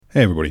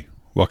Hey everybody,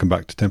 welcome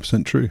back to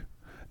 10% True.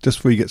 Just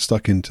before you get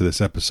stuck into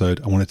this episode,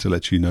 I wanted to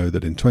let you know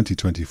that in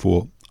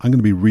 2024, I'm going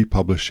to be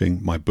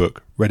republishing my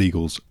book, Red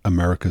Eagles,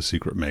 America's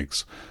Secret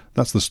MiGs.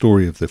 That's the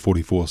story of the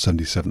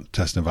 4477th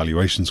Test and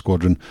Evaluation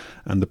Squadron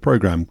and the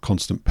program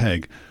Constant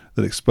Peg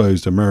that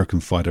exposed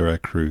American fighter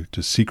aircrew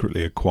to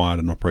secretly acquired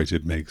and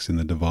operated MiGs in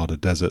the Nevada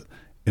desert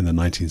in the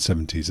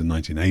 1970s and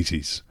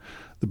 1980s.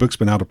 The book's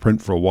been out of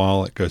print for a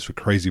while. It goes for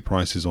crazy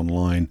prices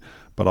online,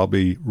 but I'll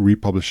be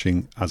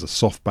republishing as a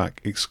softback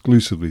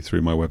exclusively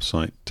through my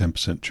website,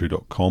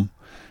 10percenttrue.com.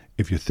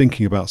 If you're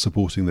thinking about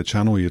supporting the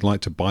channel, or you'd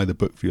like to buy the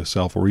book for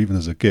yourself or even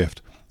as a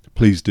gift,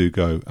 please do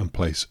go and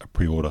place a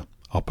pre-order.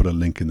 I'll put a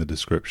link in the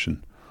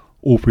description.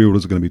 All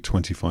pre-orders are going to be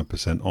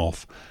 25%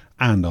 off,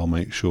 and I'll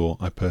make sure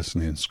I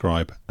personally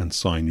inscribe and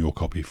sign your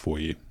copy for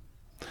you.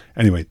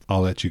 Anyway,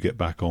 I'll let you get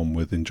back on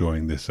with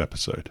enjoying this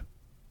episode.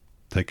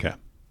 Take care.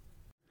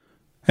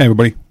 Hey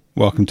everybody,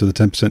 welcome to the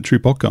 10% True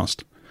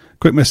podcast.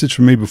 Quick message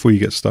from me before you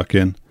get stuck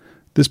in.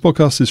 This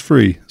podcast is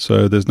free,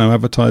 so there's no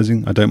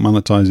advertising. I don't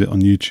monetize it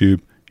on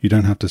YouTube. You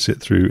don't have to sit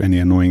through any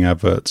annoying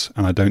adverts,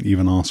 and I don't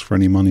even ask for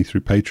any money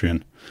through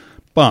Patreon.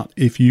 But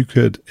if you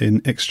could,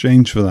 in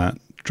exchange for that,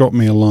 drop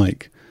me a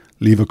like,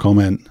 leave a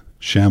comment,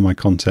 share my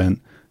content,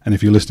 and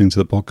if you're listening to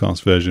the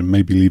podcast version,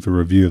 maybe leave a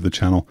review of the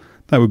channel,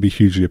 that would be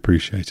hugely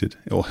appreciated.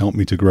 It will help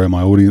me to grow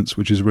my audience,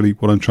 which is really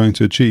what I'm trying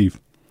to achieve.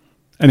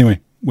 Anyway,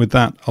 with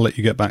that, I'll let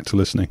you get back to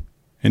listening.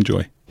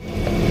 Enjoy.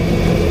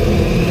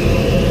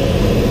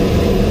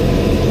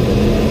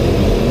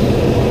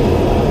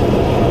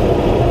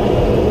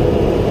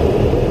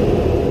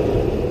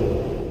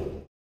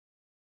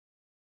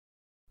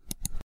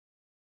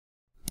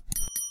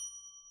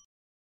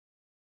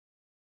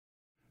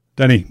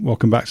 Denny,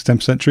 welcome back to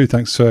 10% True.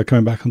 Thanks for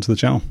coming back onto the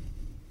channel.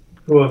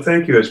 Well,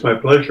 thank you. It's my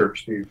pleasure,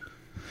 Steve.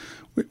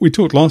 We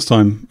talked last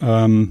time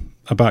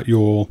about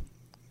your,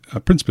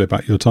 principally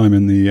about your time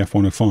in the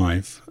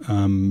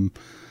F-105.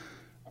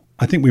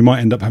 I think we might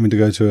end up having to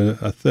go to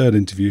a third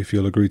interview if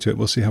you'll agree to it.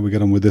 We'll see how we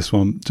get on with this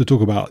one to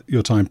talk about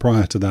your time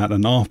prior to that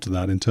and after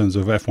that in terms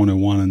of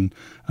F-101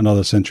 and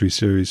other Century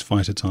Series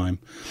fighter time.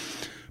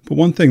 But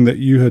one thing that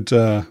you had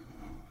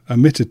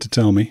omitted to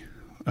tell me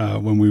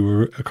when we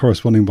were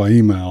corresponding by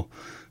email,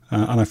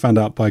 and I found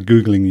out by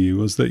Googling you,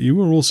 was that you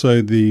were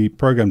also the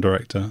program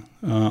director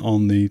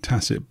on the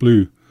Tacit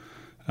Blue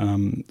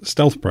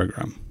stealth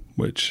program,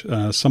 which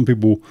some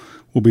people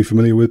will be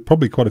familiar with.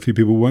 Probably quite a few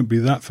people won't be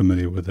that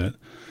familiar with it.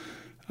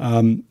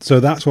 So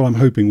that's what I'm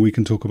hoping we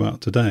can talk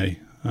about today.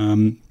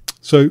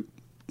 So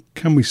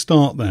can we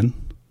start then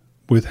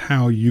with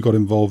how you got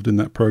involved in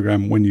that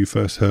program when you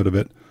first heard of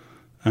it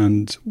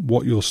and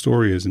what your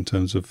story is in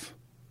terms of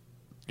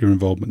your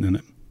involvement in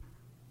it?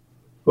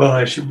 Well,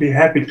 I should be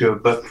happy to,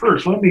 but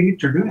first let me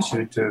introduce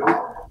you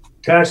to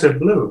Tacit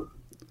Blue.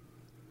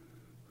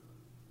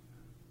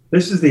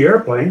 This is the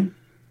airplane,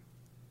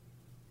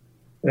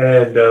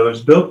 and it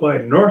was built by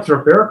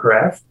Northrop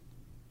Aircraft,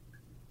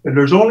 and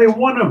there's only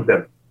one of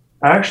them.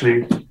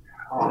 Actually,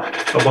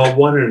 about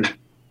 1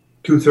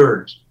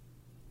 2/3.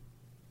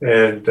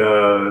 And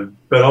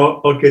but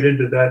I'll get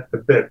into that a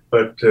bit.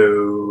 But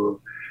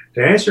to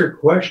answer your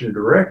question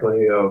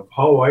directly of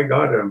how I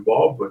got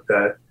involved with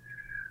that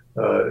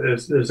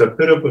is a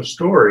bit of a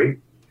story.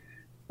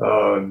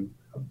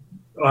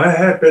 I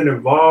have been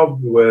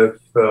involved with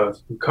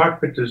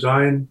cockpit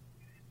design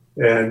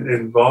and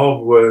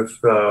involved with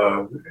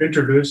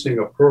introducing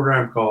a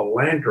program called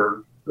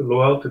Lantern,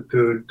 low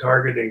altitude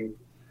targeting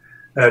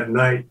at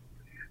night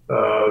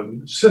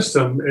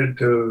system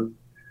into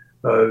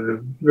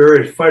the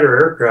various fighter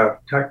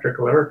aircraft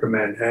Tactical Air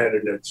Command had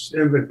in its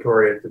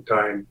inventory at the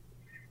time.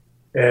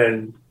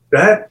 And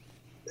that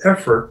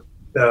effort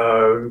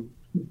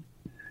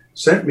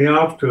sent me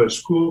off to a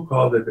school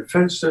called the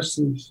Defense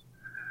Systems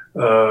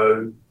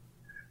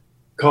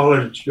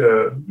College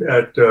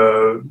at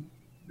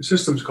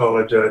Systems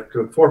College at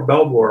Fort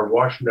Belvoir in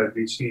Washington,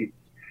 D.C.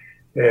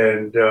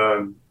 And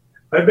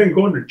I've been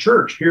going to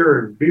church here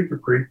in Beaver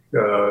Creek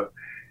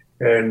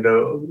and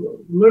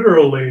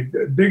literally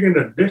digging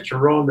a ditch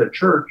around the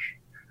church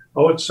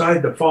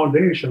outside the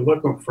foundation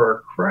looking for a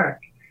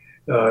crack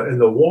in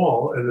the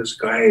wall. And this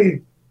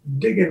guy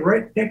digging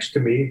right next to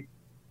me,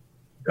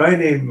 a guy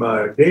named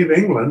Dave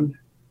England,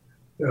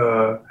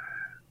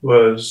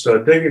 was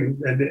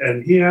digging,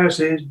 and he asked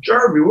me,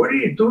 "Jarvie, what are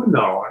you doing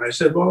now?" And I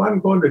said, "Well,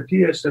 I'm going to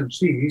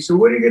TSMC." He said,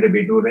 "What are you going to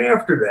be doing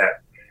after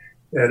that?"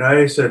 And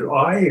I said,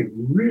 "I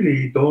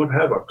really don't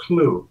have a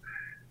clue."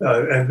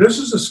 And this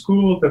is a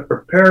school that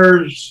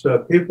prepares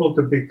people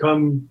to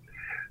become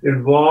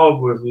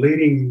involved with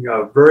leading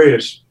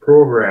various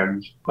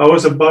programs. I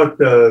was about,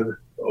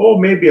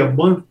 maybe a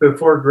month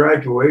before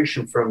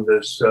graduation from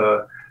this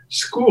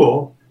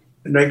school,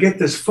 and I get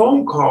this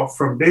phone call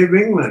from Dave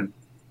England.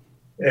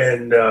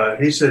 And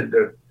he said,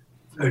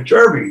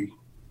 "Jarvie,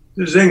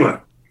 this is England."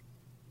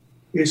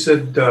 He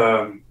said,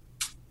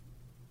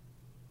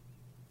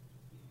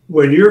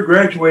 "When you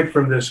graduate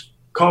from this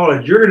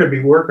college, you're going to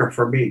be working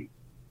for me.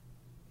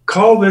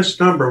 Call this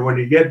number when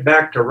you get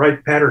back to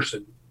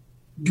Wright-Patterson.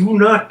 Do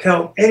not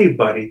tell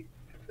anybody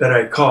that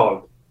I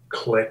called.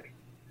 Click.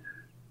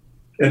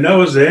 And that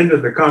was the end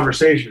of the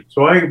conversation.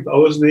 So I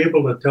wasn't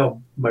able to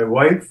tell my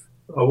wife.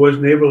 I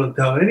wasn't able to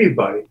tell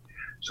anybody.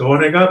 So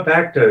when I got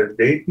back to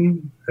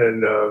Dayton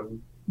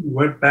and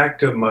went back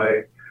to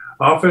my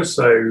office,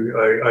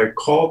 I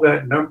called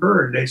that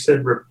number and they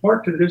said,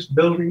 report to this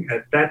building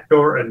at that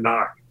door and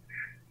knock.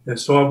 And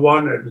so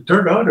it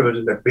turned out it was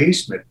in the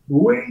basement,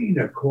 way in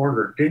a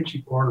corner,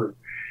 dingy corner.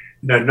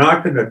 And I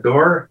knocked on the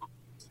door.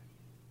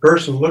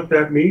 Person looked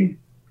at me,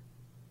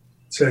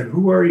 said,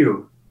 "Who are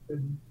you?"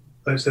 And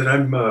I said,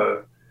 "I'm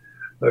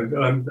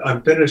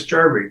Dennis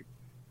Jarvie."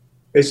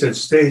 They said,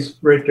 "Stay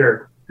right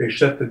there." They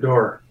shut the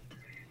door,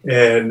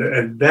 and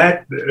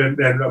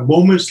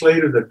moments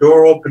later, the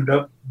door opened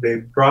up. They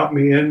brought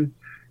me in.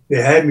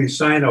 They had me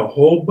sign a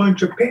whole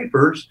bunch of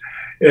papers,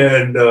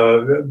 and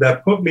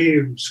that put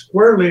me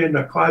squarely in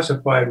the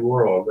classified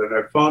world. And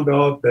I found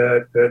out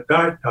that at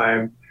that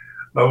time,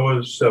 I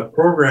was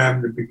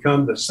programmed to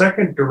become the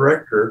second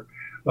director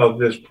of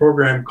this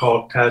program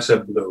called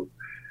TASA Blue.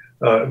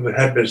 It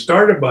had been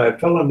started by a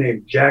fellow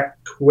named Jack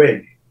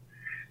Twig,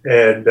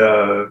 and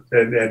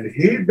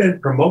he had been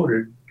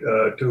promoted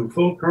to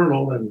full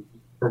colonel and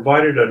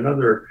provided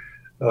another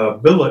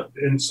billet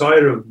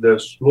inside of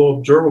this low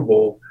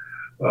observable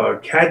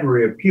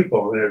cadre of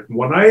people. And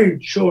when I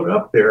showed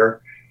up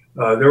there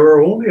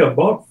were only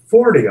about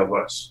 40 of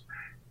us.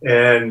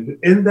 And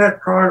in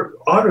that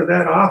out of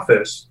that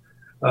office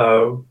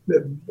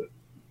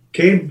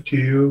came to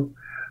you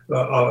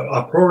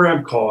a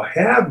program called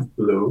Have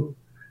Blue,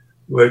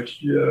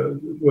 which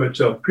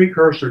was a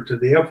precursor to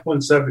the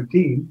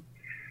F-117.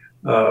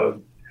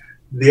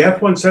 The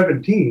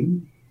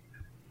F-117,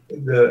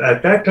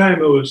 at that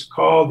time it was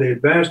called the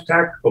Advanced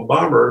Tactical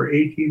Bomber,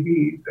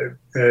 ATB,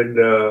 and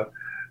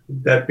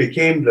that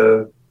became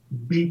the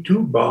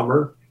B-2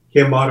 bomber,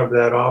 came out of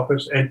that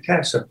office, and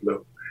TASA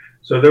Blue.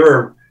 So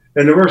there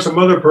were some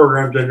other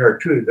programs in there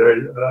too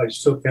that I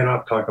still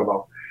cannot talk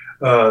about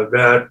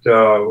that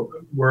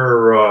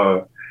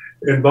were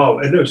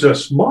involved. And there was a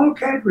small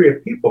cadre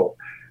of people.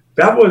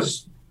 That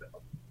was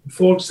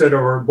folks that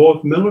were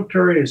both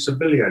military and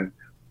civilian.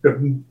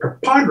 The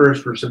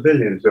preponderance were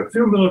civilians, a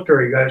few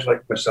military guys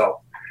like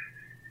myself.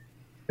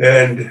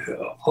 And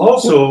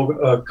also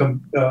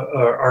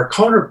our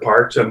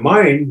counterparts, and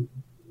my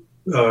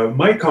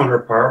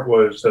counterpart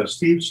was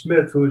Steve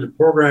Smith, who was a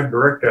program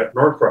director at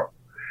Northrop.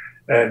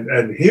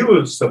 And he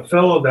was the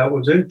fellow that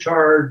was in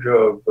charge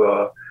of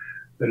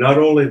not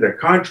only the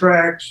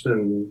contracts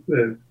and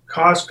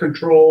cost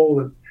control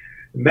and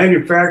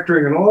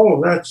manufacturing and all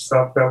of that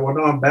stuff that went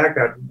on back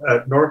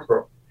at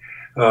Northrop.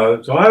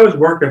 So I was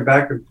working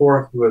back and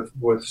forth with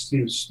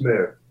Steve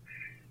Smith.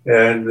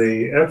 And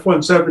the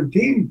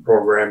F-117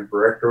 program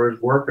director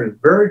was working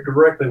very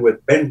directly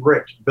with Ben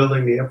Rich,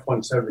 building the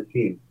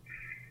F-117.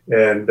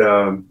 And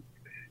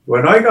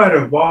when I got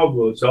involved,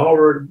 it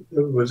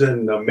was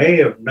in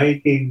May of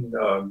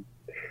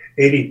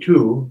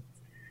 1982,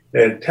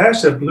 and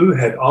TASA Blue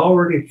had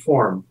already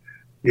formed.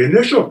 The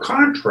initial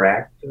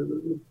contract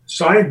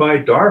signed by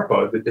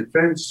DARPA, the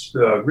Defense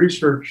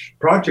Research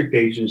Project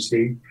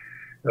Agency,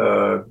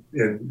 in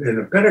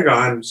the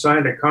Pentagon,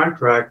 signed a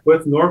contract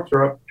with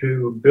Northrop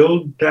to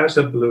build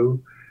TASA Blue,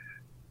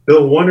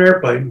 build one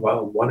airplane,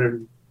 well, one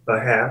and a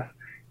half.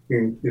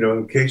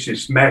 In case you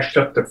smashed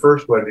up the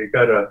first one, you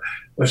got a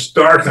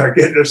start on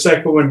getting the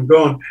second one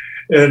going,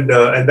 and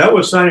that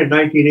was signed in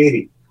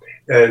 1980.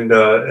 And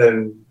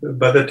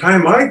by the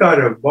time I got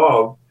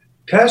involved,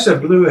 TASA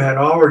Blue had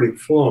already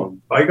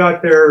flown. I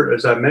got there,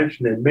 as I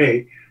mentioned, in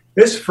May.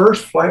 Its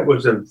first flight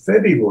was in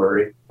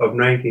February of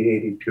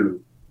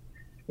 1982.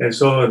 And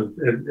so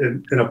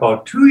in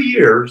about 2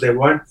 years, they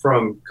went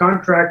from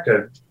contract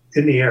to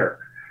in the air.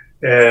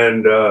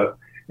 And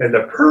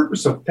the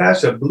purpose of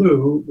TASA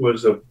Blue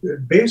was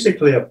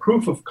basically a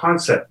proof of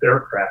concept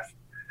aircraft.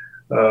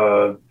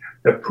 The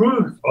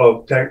proof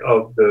of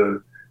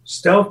the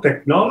stealth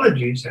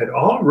technologies had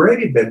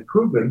already been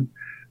proven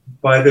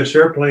by this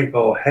airplane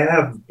called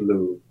Have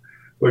Blue,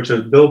 which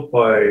was built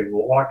by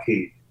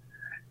Lockheed.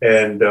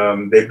 And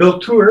they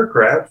built two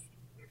aircraft.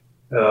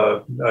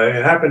 I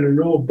happen to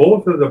know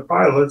both of the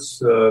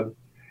pilots,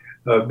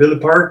 Billy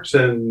Parks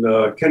and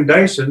Ken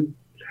Dyson.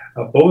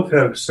 Both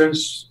have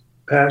since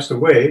passed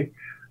away,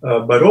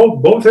 but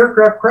both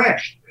aircraft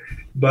crashed.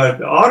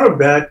 But out of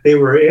that, they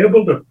were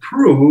able to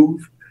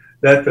prove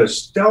that the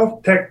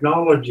stealth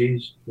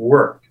technologies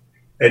worked,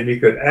 and you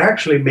could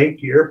actually make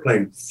the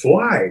airplane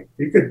fly.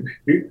 They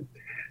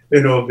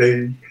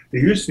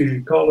used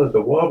to call it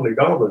the wobbly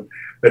goblin.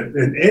 But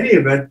in any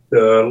event,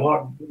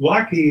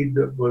 Lockheed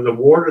was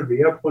awarded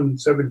the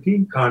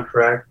F-117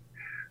 contract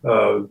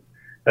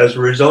as a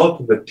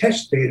result of the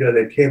test data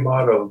that came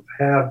out of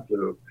Have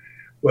Blue.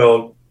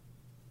 Well,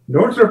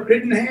 Northrop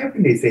didn't have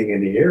anything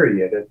in the air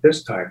yet at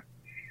this time.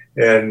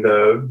 And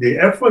the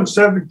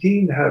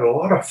F-117 had a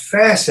lot of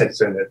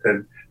facets in it.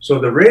 And so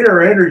the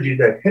radar energy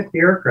that hit the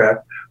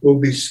aircraft will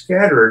be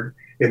scattered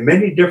in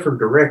many different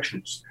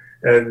directions.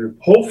 And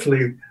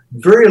hopefully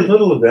very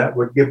little of that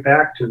would get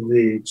back to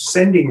the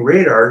sending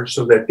radar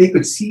so that they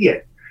could see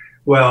it.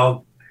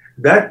 Well,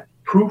 that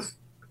proof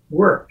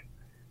worked.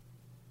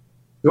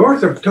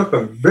 Northrop took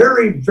a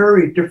very,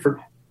 very different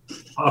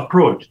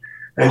approach.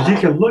 As you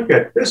can look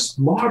at this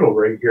model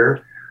right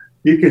here,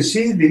 you can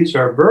see these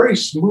are very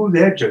smooth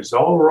edges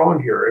all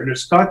around here, and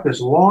it's got this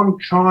long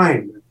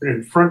chine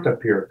in front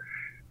up here.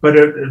 But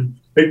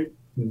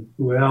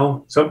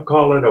well, some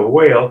call it a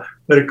whale,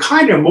 but it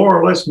kind of more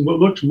or less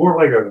looks more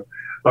like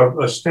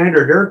a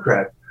standard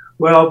aircraft.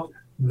 Well,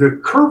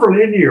 the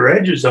curvilinear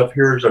edges up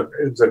here is of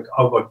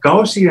a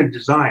Gaussian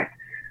design,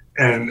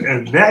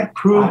 and that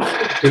proved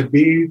to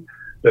be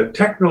the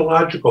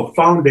technological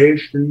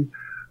foundation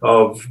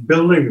of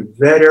building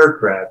that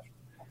aircraft.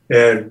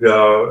 And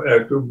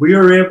we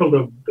were able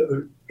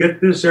to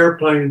get this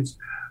airplane's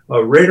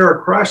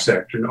radar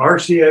cross-section,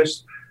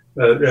 RCS,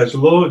 as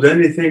low as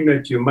anything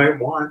that you might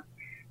want.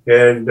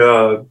 And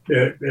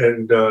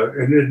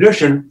in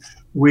addition,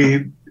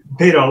 we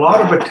paid a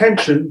lot of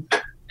attention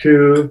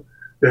to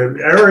the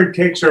air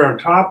intakes are on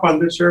top on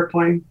this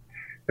airplane.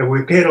 And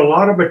we paid a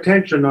lot of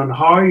attention on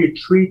how you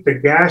treat the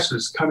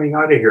gases coming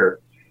out of here.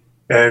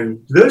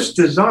 And this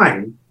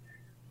design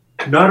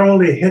not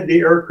only hit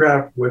the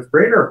aircraft with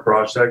radar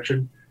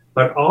cross-section,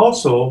 but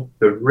also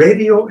the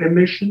radio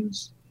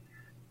emissions,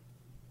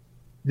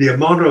 the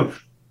amount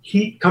of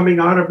heat coming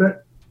out of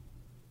it.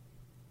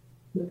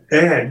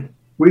 And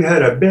we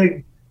had a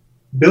big,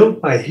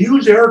 built by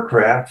Hughes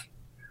Aircraft,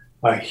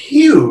 a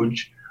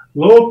huge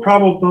low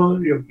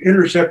probability of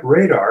intercept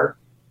radar.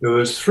 It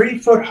was 3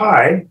 foot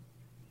high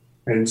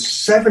and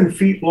 7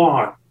 feet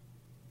long.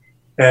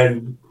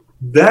 And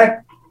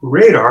that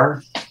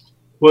radar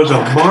was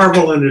a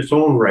marvel in its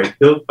own right,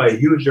 built by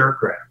Hughes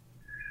Aircraft.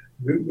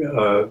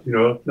 A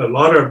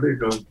lot of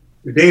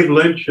Dave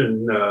Lynch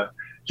and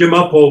Jim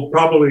Uphold,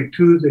 probably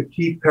two of the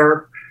key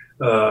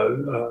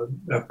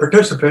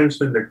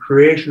participants in the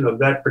creation of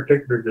that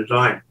particular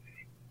design.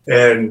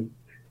 And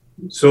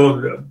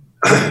so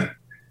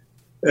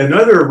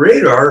another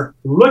radar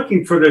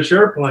looking for this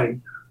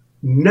airplane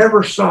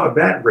never saw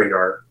that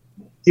radar,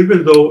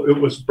 even though it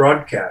was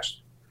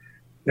broadcast.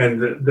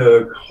 And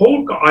the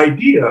whole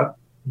idea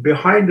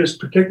behind this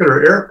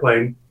particular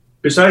airplane,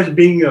 besides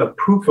being a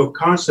proof of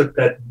concept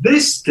that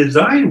this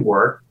design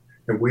worked,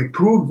 and we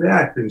proved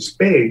that in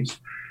spades,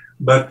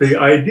 but the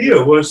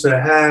idea was to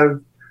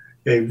have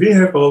a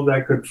vehicle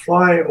that could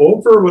fly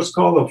over what's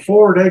called the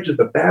forward edge of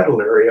the battle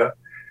area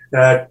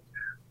at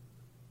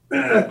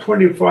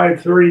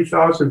 25,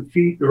 30,000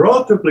 feet,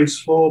 relatively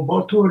slow,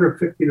 about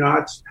 250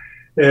 knots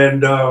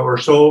and or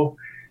so,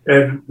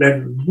 and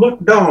then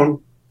look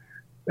down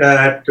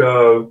at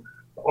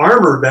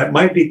armor that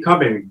might be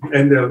coming.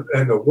 And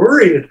the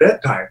worry at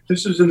that time,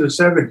 this is in the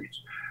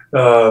 70s,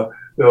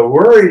 they're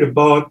worried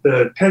about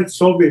the 10th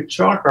Soviet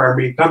Shock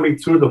Army coming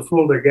through the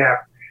Fulda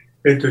Gap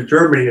into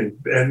Germany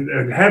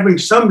and having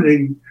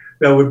something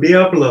that would be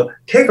able to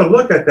take a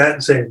look at that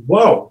and say,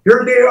 wow,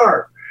 here they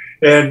are,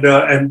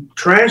 and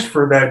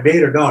transfer that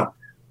data down.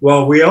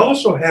 Well, we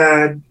also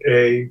had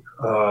a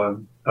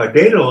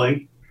data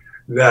link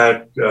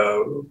that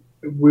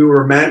we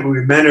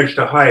managed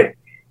to hide.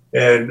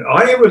 And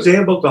I was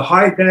able to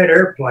hide that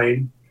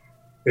airplane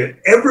in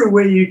every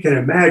way you can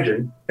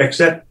imagine,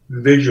 except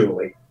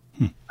visually.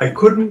 I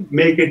couldn't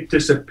make it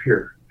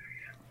disappear.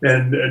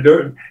 And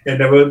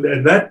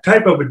that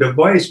type of a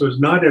device was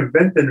not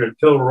invented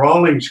until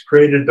Rawlings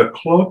created the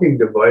cloaking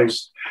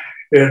device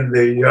in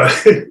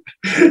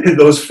in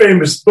those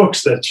famous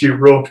books that she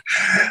wrote.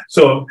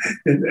 So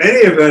in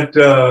any event,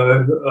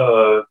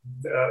 the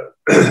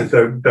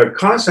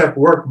concept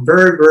worked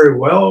very, very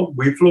well.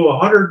 We flew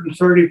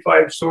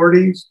 135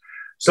 sorties,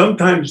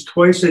 sometimes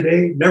twice a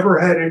day, never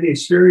had any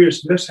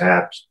serious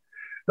mishaps.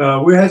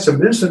 We had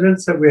some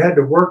incidents that we had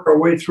to work our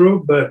way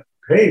through, but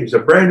hey, it's a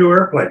brand new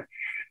airplane.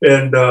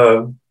 And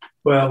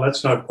well,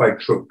 that's not quite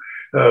true.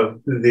 By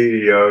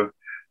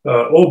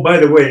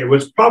the way, it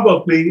was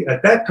probably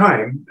at that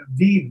time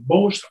the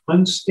most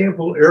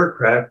unstable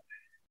aircraft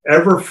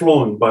ever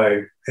flown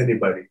by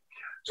anybody.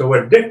 So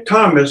when Dick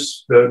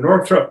Thomas, the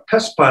Northrop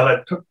test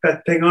pilot, took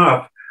that thing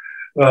off,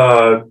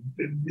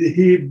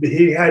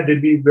 he had to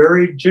be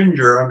very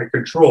ginger on the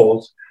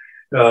controls.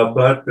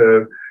 But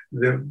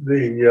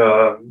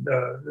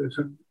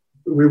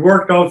we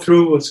worked out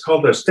through what's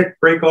called the stick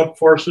breakout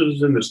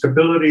forces and the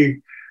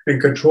stability and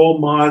control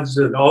mods,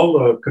 and all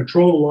the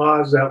control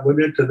laws that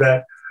went into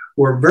that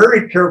were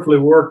very carefully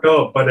worked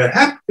out. But it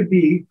happened to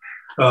be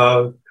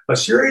a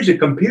series of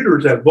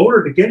computers that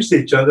voted against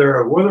each other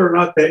of whether or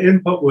not the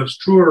input was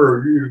true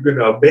or you're going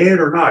to obey it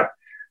or not.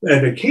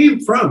 And it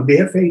came from the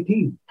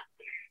F-18.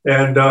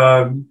 And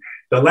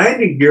the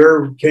landing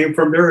gear came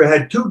from there. It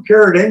had 2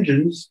 Carrot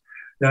engines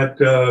that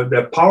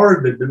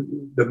powered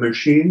the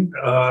machine,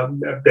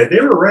 that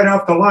they were right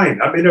off the line.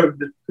 I mean,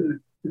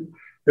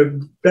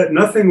 that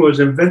nothing was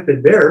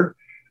invented there.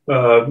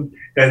 And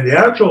the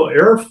actual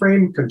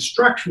airframe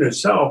construction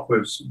itself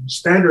was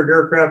standard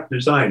aircraft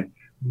design.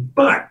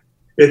 But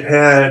it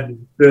had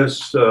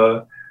this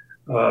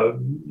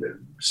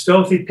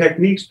stealthy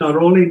techniques, not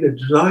only in the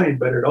design,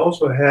 but it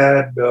also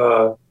had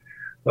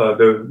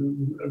the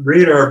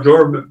radar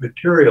absorbent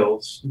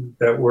materials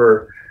that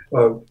were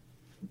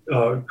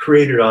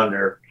created on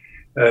there.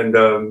 And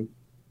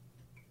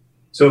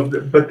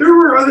but there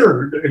were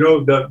other,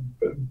 the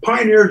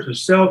pioneers of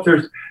stealth.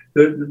 There's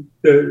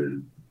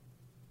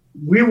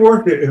we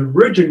weren't the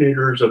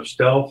originators of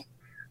stealth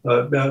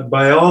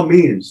by all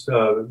means.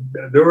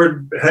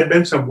 There had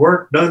been some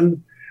work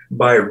done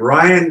by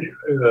Ryan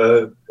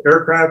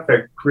aircraft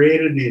that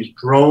created these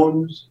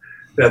drones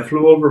that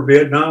flew over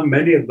Vietnam.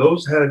 Many of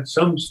those had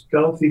some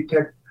stealthy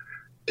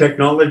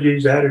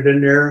technologies added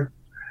in there.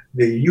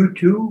 The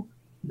U-2,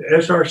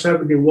 the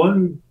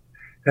SR-71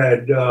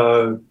 had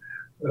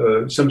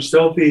some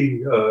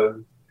stealthy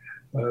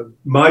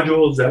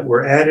modules that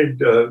were added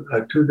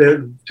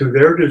to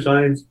their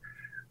designs,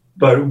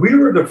 but we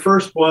were the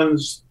first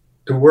ones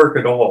to work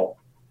at all.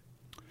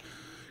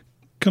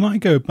 Can I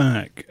go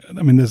back?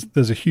 I mean,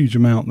 there's a huge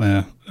amount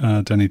there,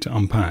 Denny, to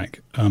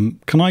unpack.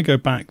 Can I go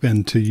back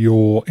then to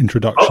your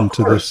introduction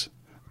to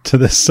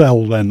this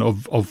cell then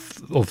of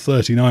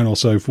 39 or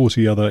so,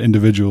 40 other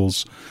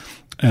individuals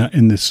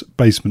in this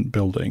basement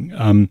building?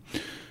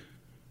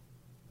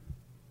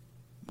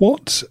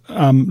 What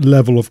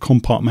level of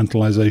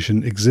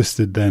compartmentalization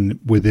existed then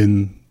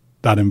within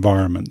that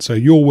environment? So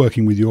you're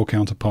working with your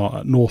counterpart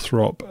at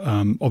Northrop.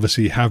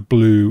 Obviously, you have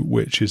Blue,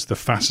 which is the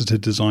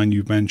faceted design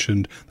you've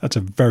mentioned. That's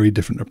a very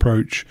different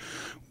approach.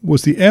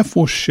 Was the Air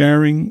Force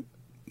sharing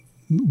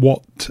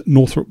what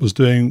Northrop was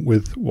doing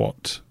with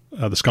what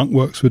the Skunk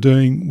Works were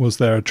doing? Was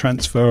there a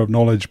transfer of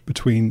knowledge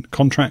between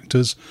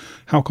contractors?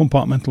 How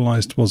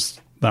compartmentalized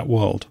was that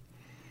world?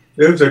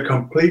 It was a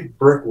complete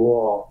brick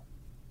wall.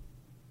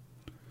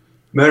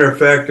 Matter of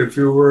fact, if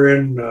you were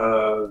in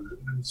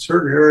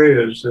certain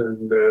areas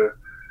and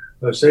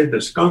say the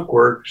Skunk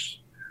Works,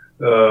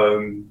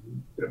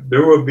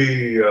 there would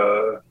be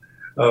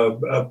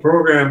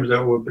programs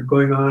that would be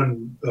going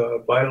on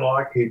by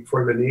Lockheed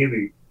for the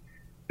Navy,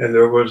 and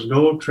there was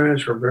no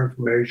transfer of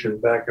information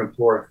back and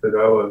forth that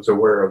I was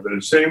aware of. And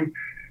the same,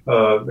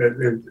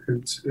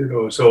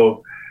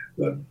 so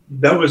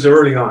that was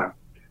early on.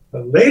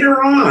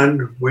 Later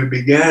on, we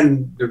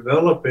began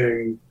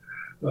developing.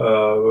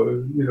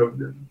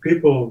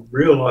 People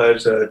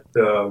realized that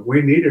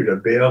we needed to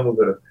be able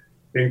to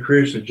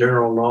increase the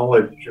general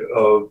knowledge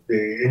of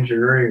the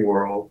engineering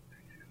world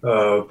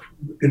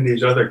in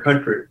these other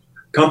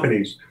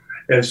companies.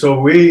 And so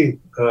we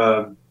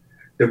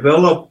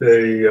developed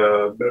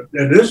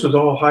and this was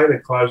all highly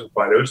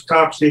classified. It was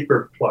top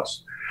secret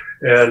plus.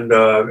 And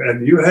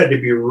you had to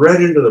be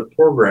read into the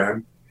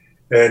program.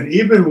 And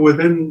even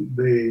within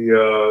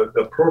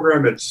the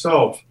program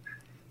itself,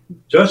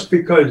 just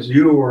because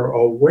you were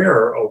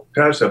aware of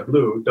CASA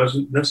Blue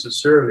doesn't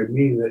necessarily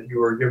mean that you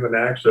were given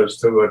access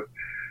to it.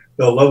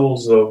 The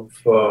levels of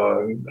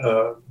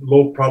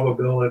low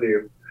probability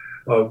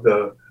of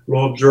the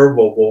low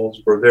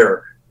observables were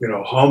there.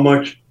 How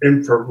much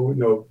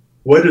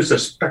what is the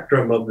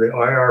spectrum of the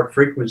IR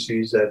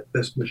frequencies that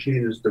this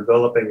machine is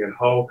developing, and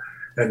how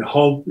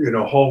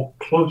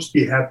close do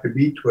you have to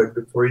be to it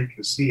before you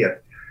can see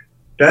it?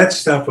 That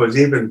stuff was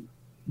even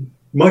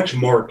much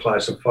more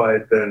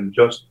classified than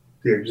just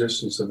the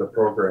existence of the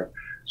program.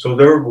 So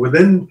there,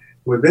 within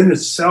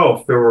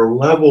itself, there were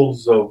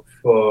levels of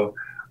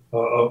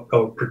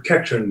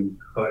protection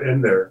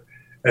in there,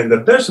 and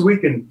the best we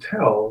can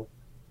tell,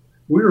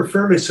 we were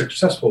fairly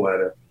successful at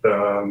it.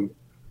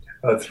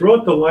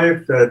 Throughout the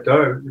life that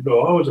I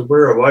was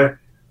aware of,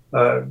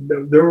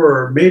 there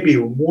were maybe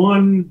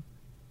one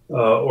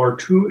or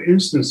two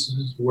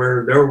instances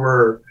where there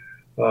were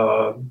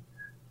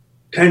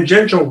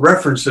tangential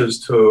references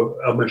to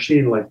a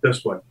machine like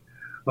this one.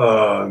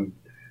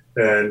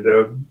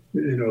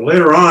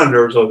 Later on,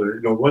 there was other,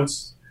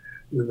 once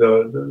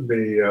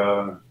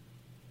the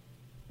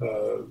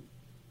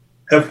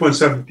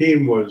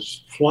F-117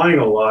 was flying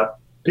a lot,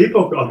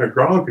 people on the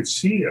ground could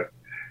see it.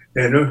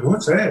 And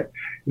what's that?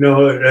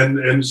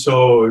 And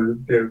so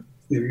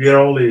you get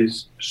all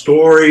these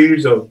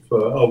stories of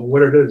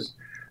what it is.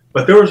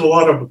 But there was a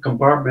lot of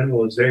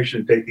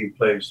compartmentalization taking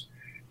place.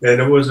 And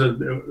it was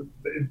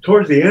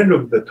towards the end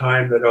of the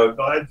time that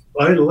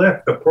I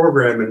left the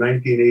program in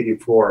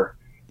 1984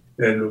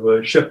 and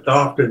was shipped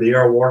off to the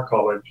Air War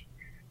College.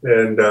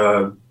 And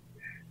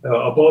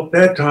about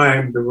that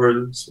time, there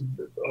was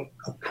a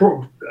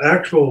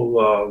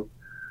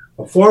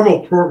formal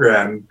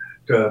program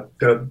to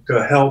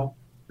help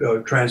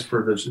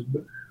transfer this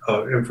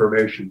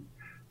information.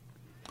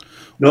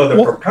 No,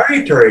 the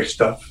proprietary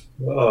stuff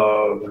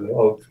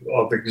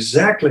of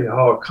exactly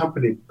how a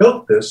company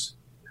built this,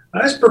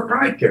 that's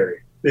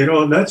proprietary,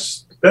 and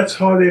that's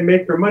how they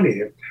make their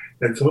money.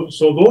 And so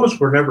those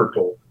were never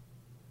told.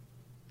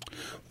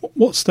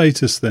 What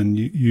status then?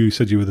 You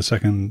said you were the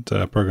second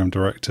program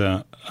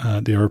director.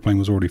 The airplane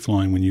was already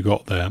flying when you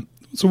got there.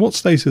 So what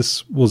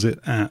status was it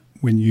at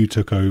when you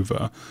took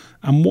over?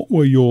 And what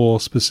were your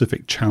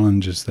specific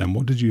challenges then?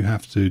 What did you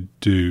have to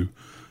do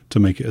to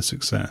make it a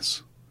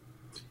success?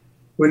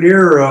 when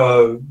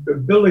you're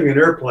building an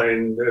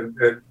airplane,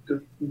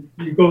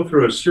 you go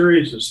through a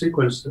series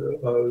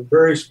of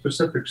very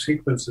specific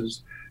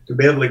sequences to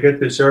be able to get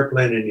this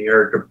airplane in the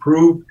air to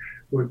prove,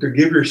 to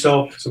give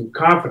yourself some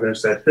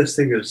confidence that this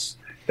thing is,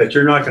 that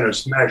you're not going to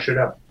smash it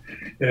up.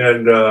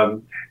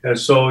 And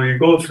so you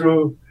go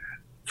through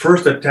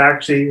first a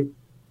taxi,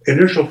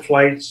 initial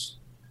flights,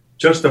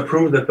 just to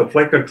prove that the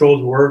flight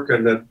controls work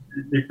and that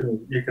you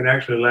can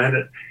actually land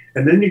it.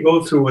 And then you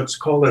go through what's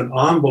called an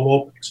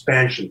envelope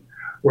expansion,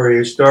 where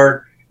you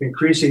start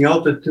increasing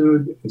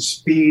altitude and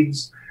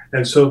speeds,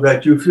 and so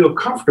that you feel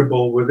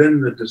comfortable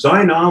within the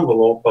design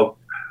envelope of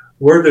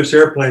where this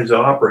airplane is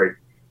operating,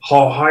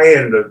 how high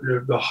and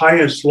the high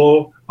and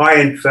slow, high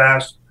and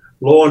fast,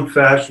 low and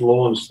fast,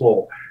 low and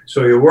slow.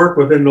 So you work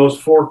within those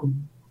four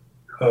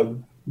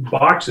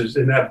boxes,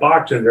 in that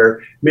box in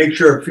there, make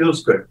sure it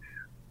feels good.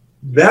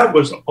 That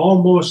was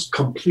almost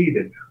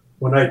completed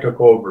when I took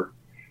over,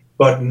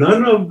 but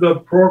none of the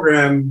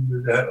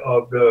program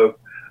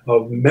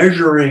of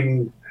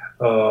measuring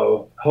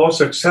how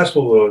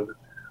successful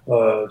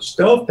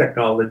stealth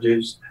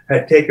technologies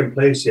had taken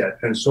place yet.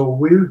 And so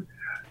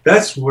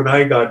that's when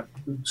I got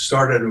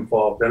started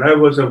involved. And I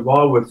was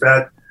involved with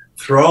that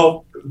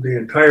throughout the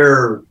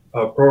entire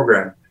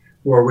program,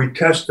 where we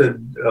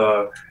tested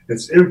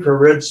its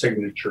infrared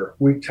signature.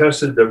 We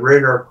tested the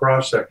radar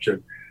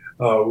cross-section.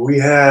 We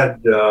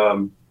had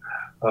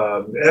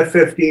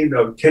F-15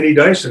 of Kenny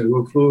Dyson,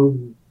 who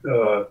flew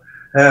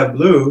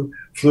Blue,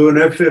 flew an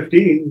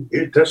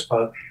F-15, test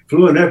pilot,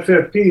 flew an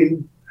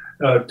F-15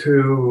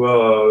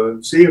 to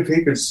see if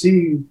he could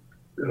see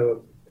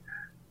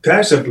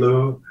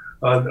TASSA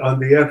on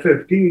the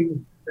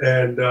F-15,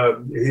 and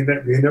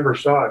he never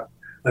saw it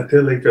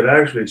until he could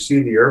actually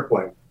see the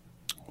airplane.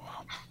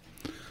 Wow.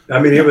 I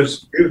mean, he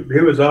was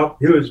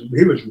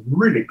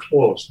really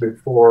close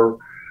before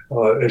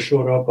it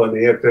showed up on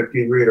the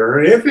F-15 radar.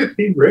 And the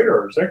F-15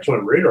 radar is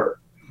excellent radar.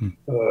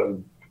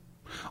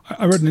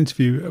 I read an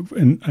interview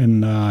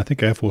in I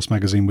think Air Force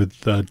magazine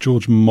with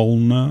George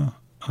Molnar,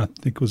 I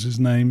think was his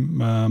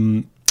name.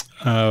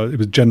 It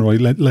was general. He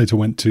later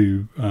went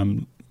to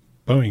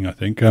Boeing, I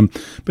think.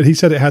 But he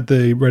said it had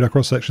the radar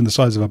cross section the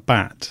size of a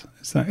bat.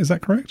 Is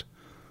that correct?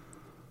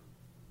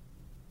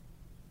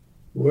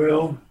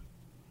 Well,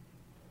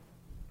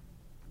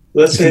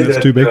 let's say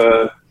that too big?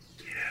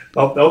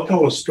 I'll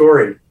tell a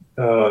story,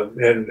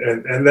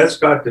 and that's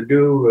got to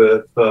do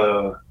with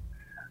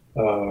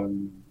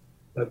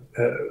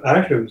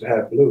actually it was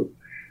Half Blue.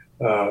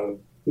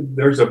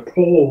 There's a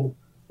pole,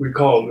 we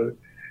call it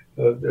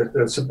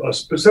a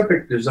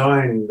specific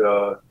designed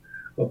a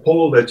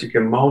pole that you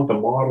can mount a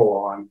model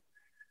on,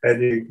 and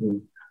you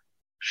can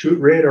shoot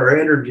radar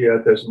energy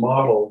at this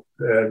model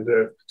and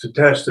to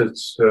test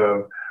its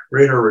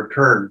radar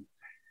return.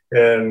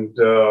 And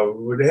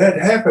they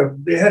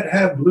had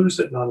Half Blue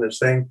sitting on this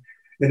thing,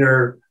 and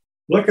they're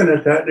looking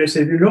at that. And they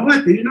said, "You know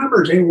what? These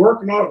numbers ain't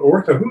working out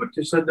worth a hoot."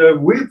 They said,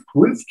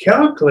 "We've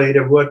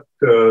calculated what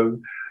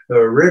the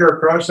radar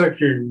cross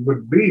section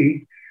would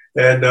be,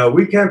 and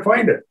we can't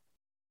find it.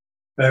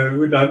 I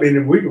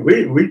mean,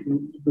 we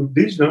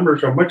these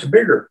numbers are much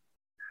bigger."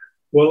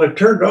 Well, it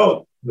turned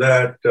out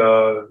that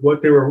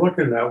what they were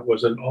looking at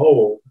was an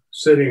owl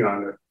sitting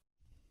on it.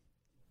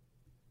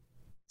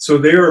 So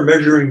they were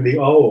measuring the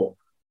owl.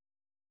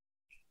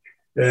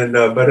 And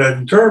but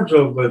in terms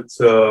of its,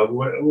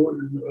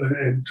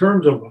 in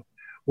terms of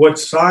what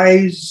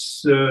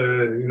size, is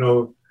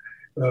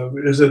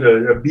it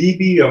a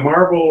BB, a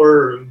marble,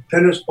 or a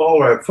tennis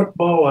ball, or a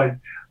football?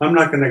 I'm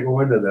not going to go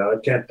into that. I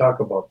can't talk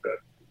about that.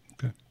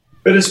 Okay.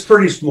 But it's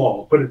pretty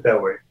small, put it that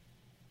way.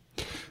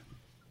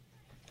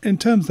 In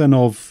terms then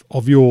of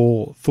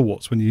your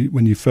thoughts when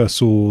you first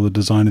saw the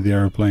design of the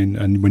aeroplane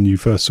and when you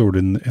first saw it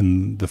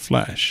in the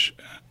flesh,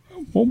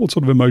 what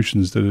sort of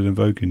emotions did it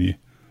evoke in you?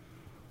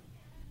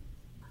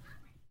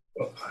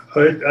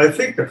 I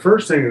think the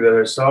first thing that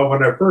I saw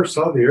when I first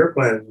saw the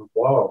airplane was,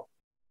 wow,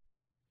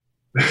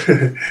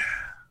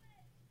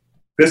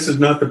 this is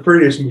not the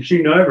prettiest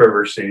machine I've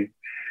ever seen.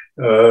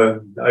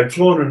 I've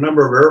flown a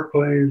number of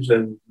airplanes,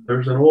 and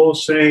there's an old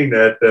saying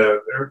that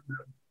the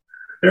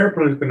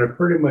airplane is going to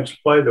pretty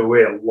much fly the way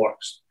it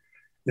looks.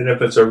 And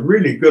if it's a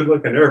really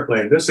good-looking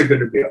airplane, this is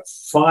going to be a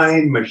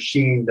fine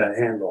machine to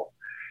handle.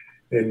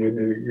 And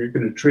you're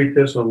going to treat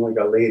this one like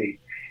a lady.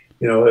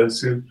 You know,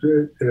 it's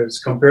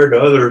compared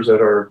to others that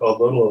are a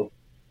little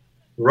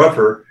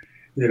rougher.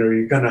 You know,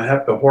 you kind of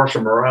have to horse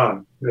them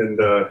around, and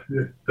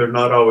they're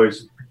not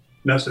always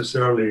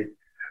necessarily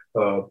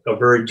a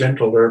very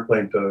gentle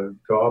airplane to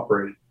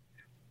operate.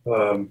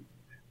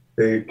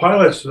 The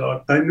pilots,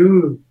 I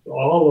knew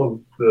all of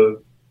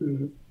the,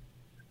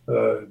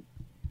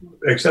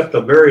 except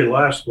the very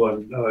last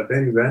one,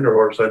 Danny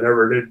Vanderhorst.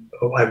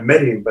 I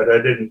met him, but I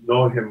didn't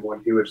know him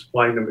when he was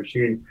flying the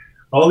machine.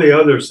 All the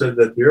others said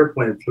that the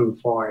airplane flew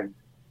fine,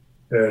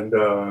 and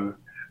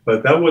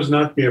but that was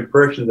not the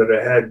impression that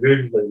I had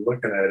visually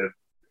looking at it.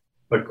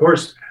 Of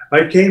course,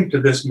 I came to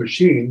this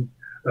machine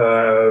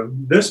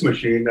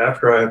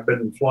after I had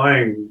been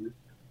flying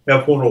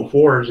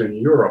F-104s in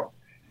Europe,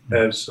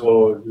 And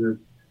so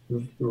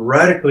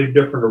radically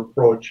different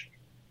approach.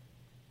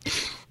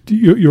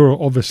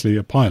 You're obviously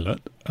a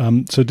pilot.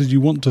 So did you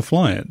want to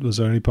fly it? Was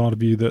there any part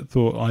of you that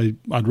thought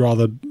I'd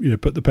rather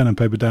put the pen and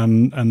paper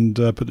down and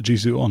put the G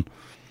suit on?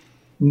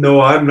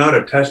 No, I'm not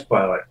a test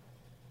pilot.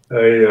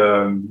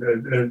 And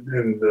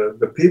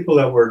the people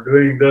that were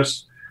doing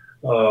this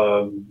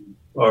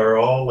are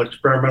all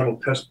experimental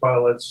test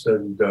pilots,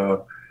 and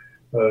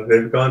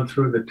they've gone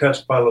through the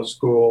test pilot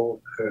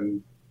school,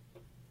 and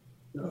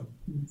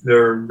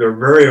they're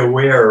very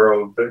aware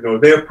of,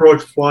 they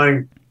approach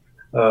flying.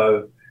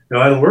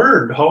 I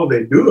learned how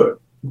they do it,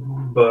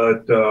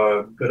 but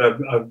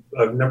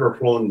I've never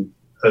flown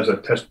as a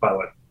test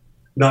pilot,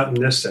 not in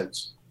this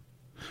sense.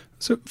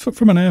 So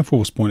from an Air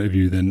Force point of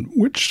view then,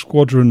 which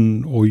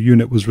squadron or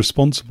unit was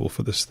responsible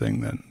for this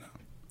thing then?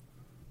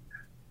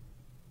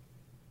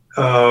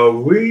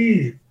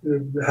 We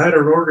had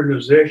an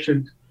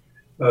organization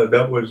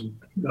that was,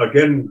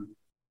 again,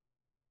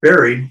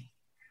 buried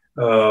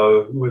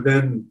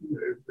within,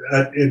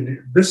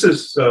 this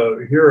is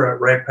here at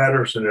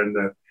Wright-Patterson,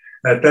 and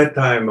at that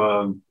time,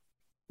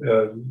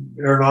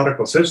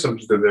 Aeronautical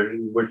Systems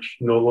Division, which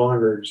no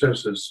longer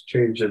exists, has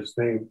changed its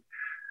name,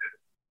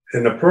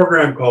 in a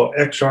program called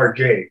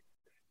XRJ.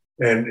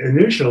 And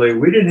initially,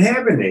 we didn't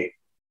have a name.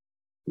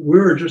 We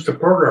were just a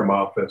program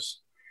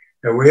office.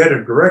 And we had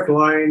a direct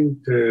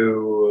line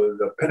to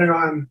the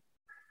Pentagon.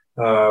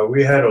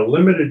 We had a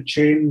limited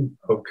chain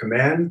of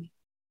command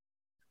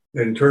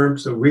in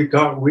terms of, we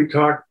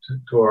talked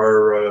to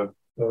our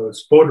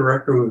SPO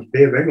director, who was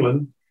Dave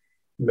England.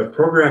 The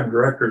program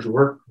directors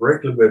worked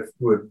directly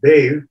with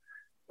Dave,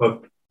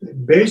 but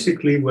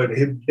basically what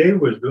Dave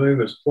was doing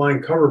was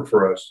flying cover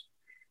for us.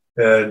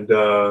 And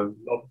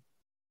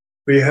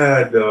we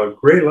had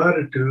great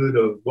latitude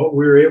of what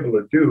we were able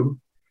to do.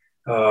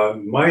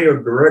 My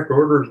direct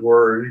orders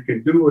were, you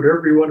can do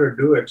whatever you want to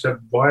do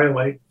except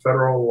violate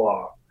federal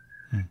law.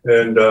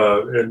 And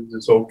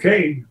it's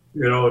okay,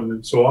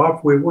 and so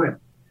off we went.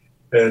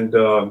 And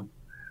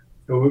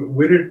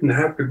we didn't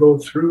have to go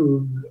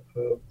through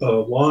a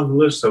long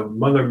list of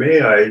Mother May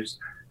I's,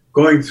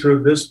 going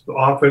through this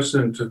office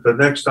and to the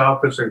next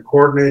office and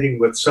coordinating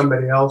with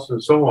somebody else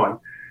and so on.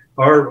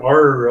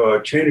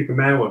 Our chain of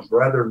command was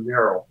rather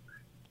narrow.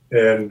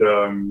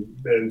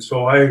 And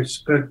so I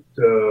spent,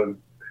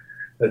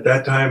 at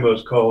that time it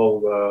was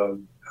called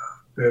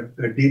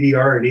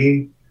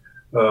DDR&E,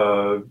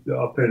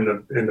 up in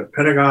the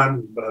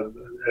Pentagon,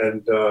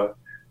 and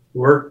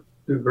worked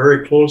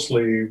very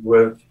closely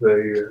with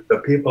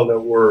the people that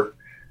were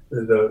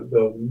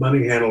the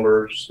money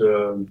handlers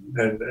and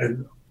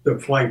the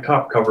flying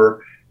top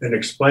cover, and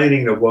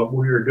explaining of what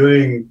we were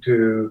doing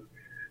to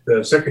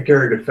the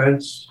Secretary of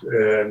Defense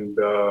and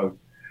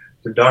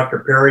to Dr.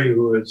 Perry,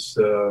 who is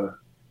the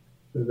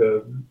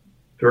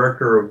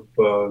director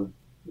of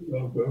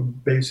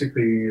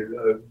basically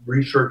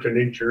research and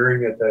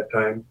engineering at that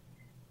time,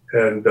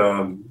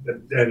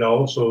 and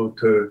also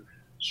to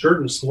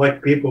certain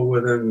select people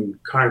within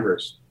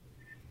Congress.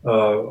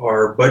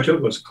 Our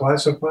budget was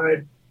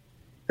classified.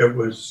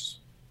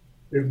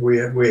 We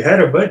had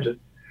a budget,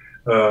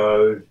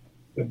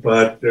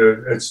 but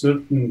it's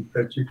nothing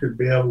that you could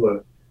be able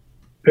to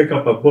pick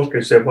up a book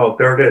and say, well,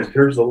 there it is.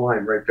 Here's the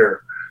line right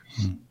there.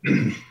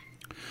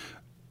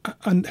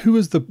 And who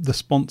is the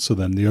sponsor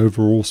then, the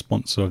overall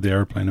sponsor of the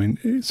airplane? I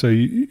mean, so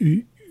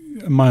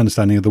my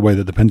understanding of the way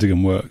that the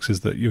Pentagon works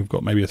is that you've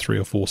got maybe a 3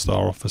 or 4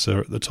 star officer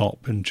at the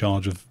top in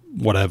charge of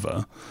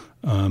whatever,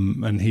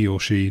 and he or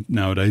she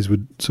nowadays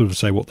would sort of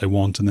say what they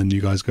want, and then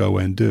you guys go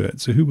away and do it.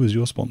 So who was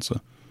your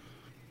sponsor?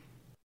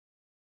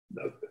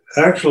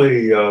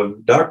 Actually,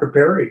 Dr.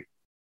 Perry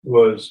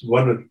was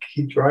one of the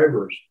key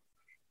drivers.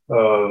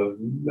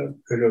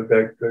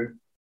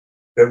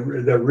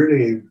 That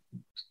really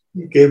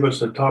gave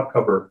us a top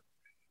cover,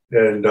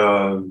 and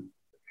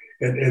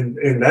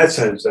in that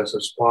sense, as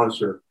a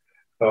sponsor,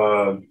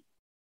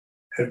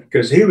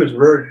 because he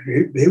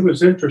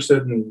was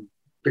interested in,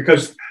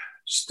 because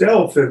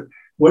stealth.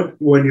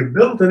 When you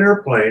build an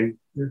airplane,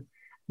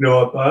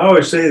 I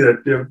always say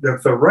that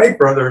if the Wright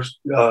brothers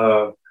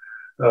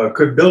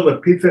could build a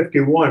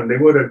P-51, they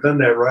would have done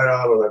that right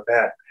out of the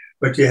bat.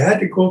 But you had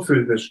to go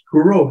through this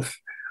growth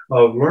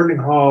of learning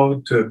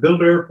how to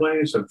build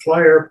airplanes and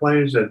fly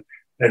airplanes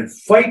and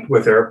fight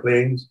with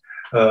airplanes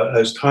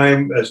as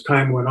time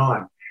went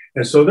on.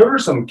 And so there were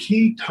some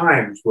key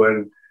times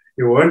when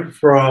you went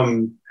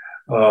from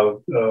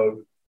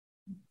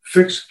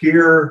fixed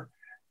gear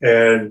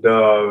and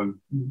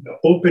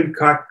open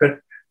cockpit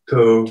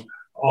to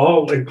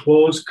all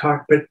enclosed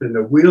cockpit, and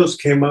the wheels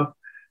came up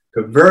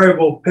to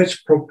variable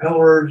pitch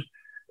propellers,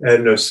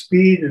 and the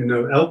speed and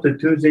the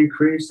altitudes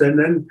increased, and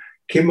then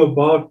came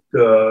about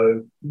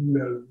both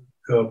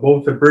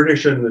the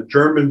British and the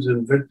Germans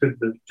invented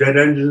the jet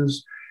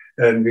engines,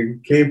 and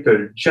it came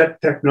to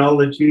jet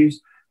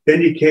technologies.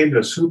 Then you came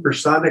to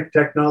supersonic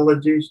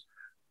technologies.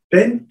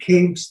 Then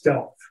came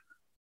stealth.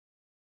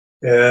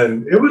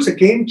 And it was a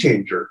game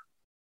changer.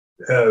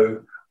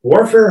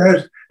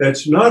 Warfare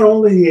it's not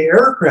only the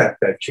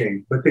aircraft that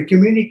changed, but the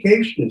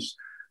communications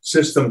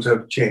systems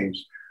have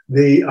changed.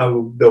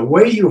 The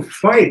way you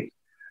fight,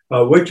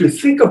 what you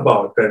think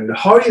about, and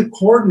how you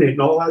coordinate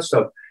and all that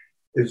stuff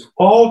is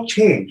all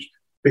changed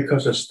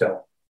because of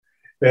stealth.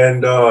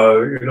 And,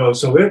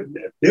 so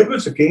it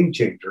was a game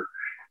changer.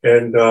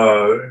 And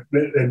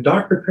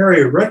Dr.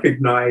 Perry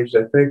recognized,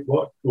 I think,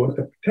 what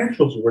the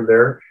potentials were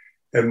there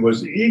and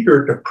was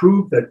eager to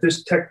prove that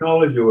this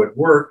technology would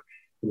work.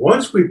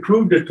 Once we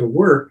proved it to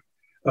work,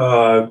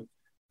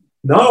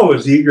 now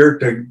is eager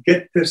to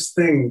get this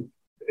thing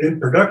in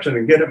production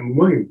and get it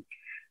moving.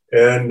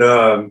 And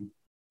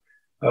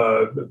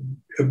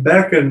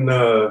back in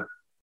the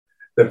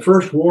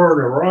first war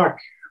in Iraq,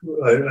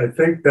 I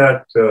think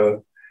that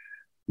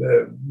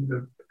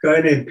the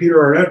guy named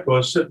Peter Arnett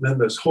was sitting in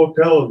this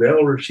hotel, the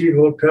El Rashid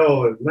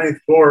Hotel, at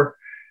 9th floor,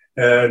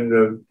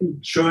 and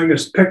showing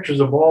us pictures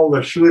of all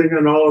the shooting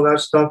and all of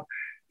that stuff.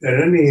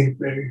 And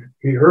then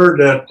he heard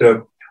that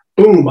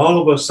boom!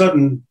 All of a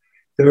sudden,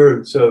 there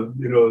was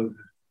the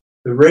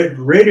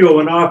radio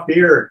went off the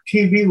air,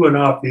 TV went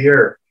off the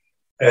air,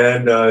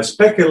 and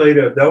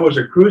speculated that was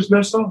a cruise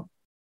missile.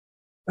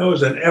 That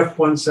was an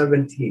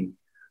F-117,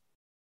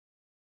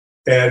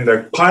 and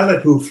the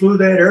pilot who flew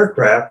that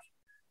aircraft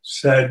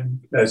said,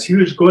 as he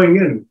was going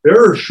in, they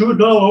were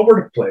shooting all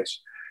over the place.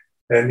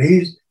 And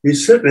he's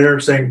sitting there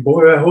saying,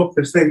 boy, I hope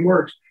this thing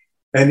works.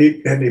 And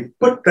he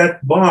put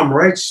that bomb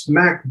right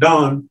smack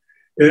down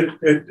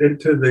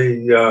into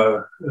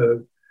the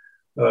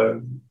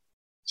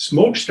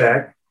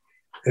smokestack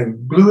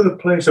and blew the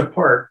place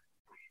apart.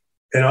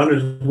 And on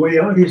his way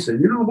out, he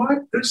said, you know what?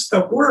 This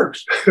stuff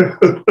works.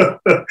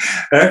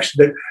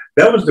 Actually,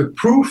 that was the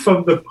proof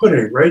of the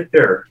pudding right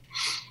there,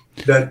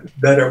 that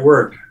it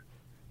worked.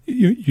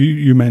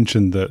 You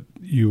mentioned that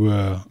you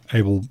were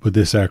able with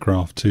this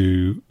aircraft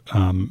to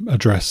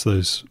address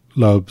those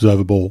low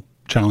observable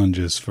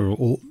challenges for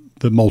all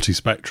the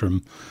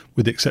multi-spectrum,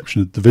 with the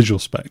exception of the visual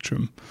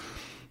spectrum.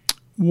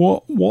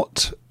 What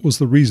was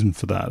the reason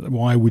for that?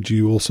 Why would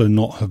you also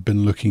not have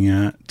been looking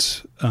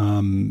at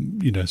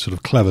sort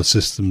of clever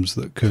systems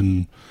that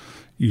can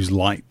use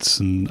lights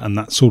and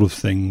that sort of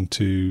thing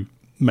to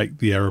make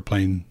the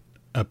aeroplane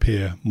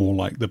appear more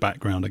like the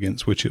background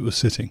against which it was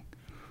sitting?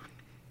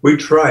 We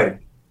tried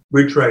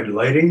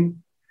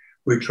lighting.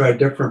 We tried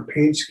different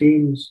paint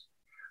schemes,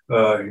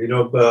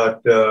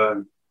 but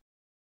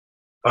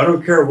I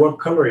don't care what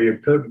color you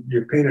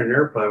paint an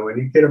airplane. When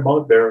you get them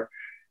out there,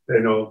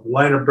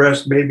 line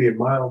abreast, maybe a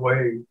mile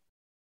away,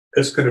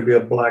 it's going to be a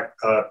black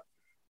dot.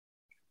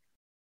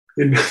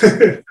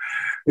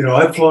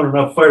 I've flown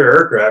enough fighter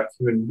aircraft,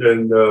 and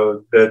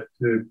that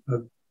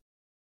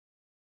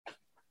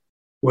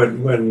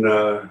when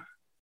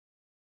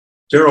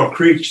General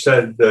Creech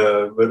said,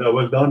 when I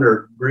was down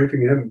there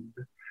briefing him,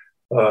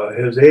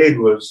 his aide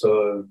was,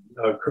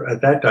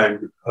 at that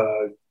time,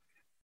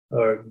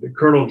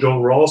 Colonel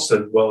Joe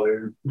Ralston. Well,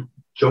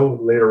 Joe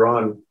later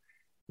on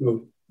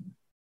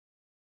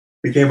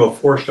became a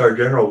 4-star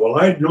general. Well,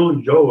 I'd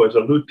known Joe as a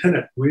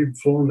lieutenant. We'd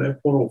flown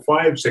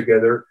F-105s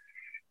together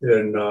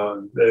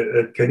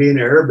at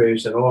Kadena Air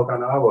Base in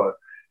Okinawa.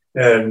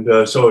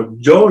 And so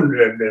Joe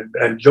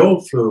and Joe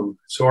flew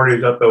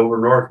sorties up over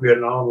North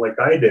Vietnam like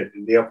I did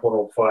in the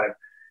F-105.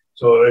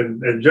 So,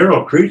 and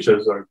General Creech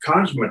is a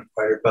consummate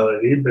fighter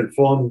pilot. He'd been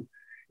flown,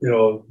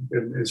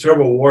 in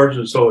several wars,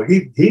 and so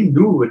he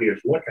knew what he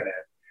was looking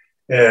at.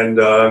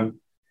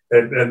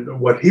 And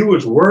what he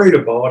was worried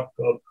about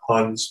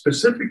on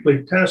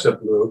specifically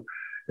TASIPLU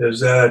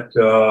is that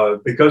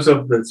because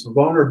of this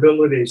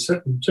vulnerability,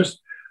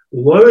 just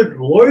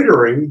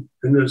loitering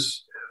in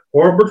this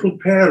orbital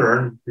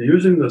pattern,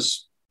 using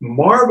this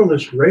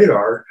marvelous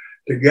radar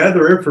to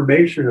gather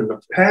information and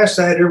to pass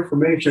that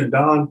information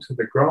down to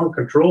the ground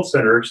control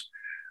centers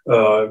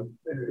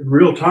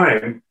real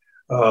time.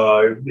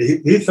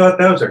 He thought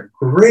that was a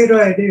great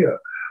idea,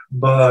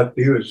 but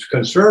he was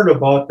concerned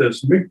about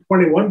this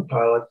MiG-21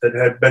 pilot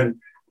that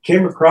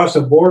came across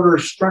the border,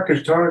 struck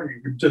his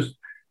target, just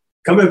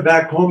coming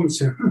back home and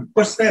saying,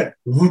 what's that?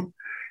 And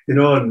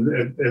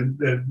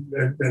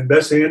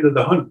that's the end of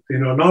the hunt.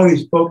 Now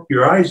he's poked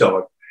your eyes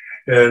out.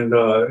 And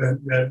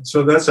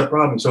so that's a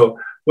problem. So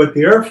what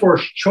the Air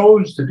Force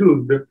chose to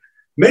do,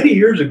 many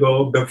years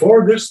ago,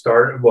 before this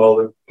started,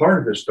 part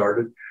of this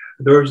started,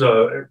 there was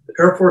a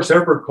Air Force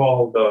effort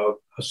called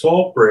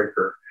Assault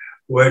Breaker,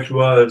 which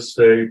was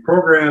a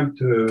program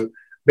to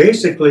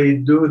basically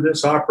do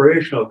this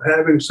operation of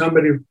having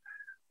somebody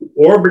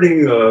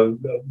orbiting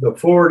the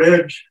forward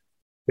edge,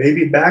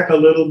 maybe back a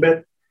little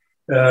bit,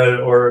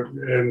 what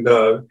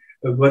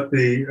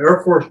the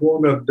Air Force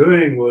wound up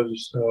doing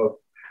was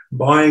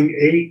buying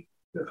 8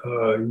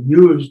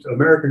 used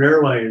American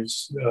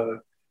Airlines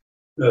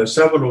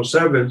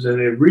 707s, and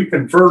they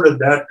reconverted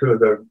that to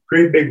the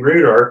great big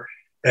radar,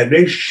 and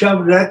they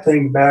shoved that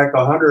thing back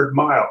 100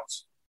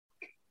 miles.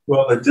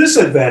 Well, the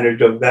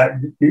disadvantage of that,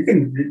 you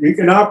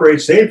can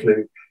operate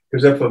safely,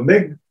 because if a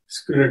MiG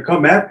is going to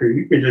come after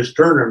you, you can just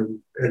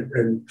turn them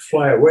and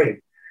fly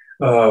away.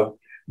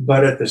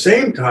 But at the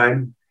same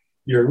time,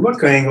 your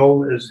look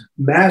angle is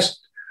masked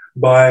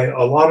by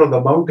a lot of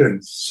the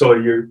mountains. So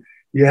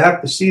you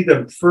have to see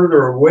them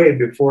further away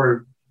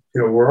before,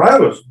 where I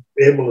was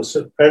able to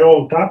sit right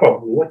on top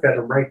of them and look at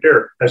them right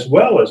there, as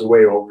well as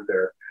way over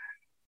there.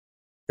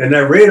 And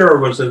that radar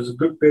was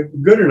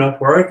good enough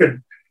where I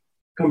could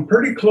come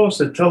pretty close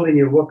to telling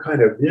you what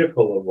kind of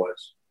vehicle it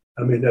was.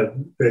 I mean,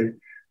 the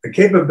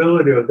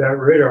capability of that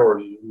radar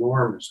was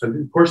enormous.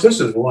 And of course, this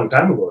is a long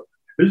time ago.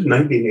 This is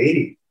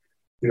 1980.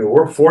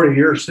 We're 40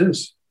 years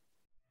since.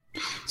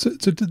 So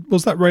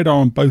was that radar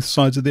on both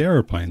sides of the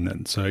aeroplane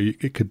then? So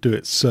it could do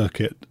its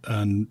circuit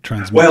and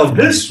transmit from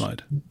either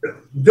side?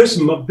 This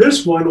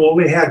one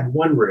only had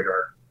one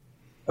radar.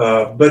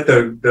 But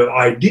the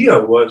idea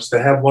was to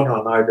have one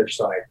on either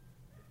side,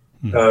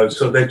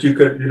 so that you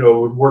could, it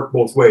would work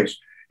both ways.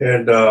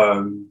 And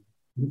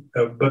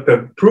but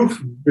the proof,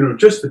 we were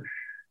just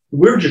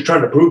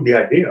trying to prove the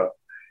idea.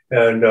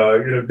 And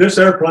this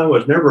airplane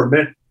was never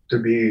meant to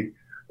be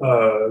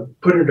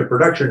put into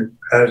production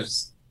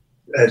as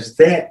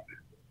that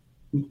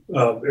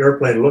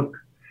airplane looked.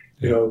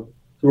 We're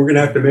going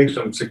to have to make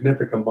some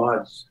significant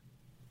mods.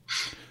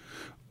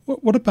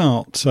 What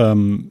about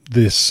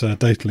this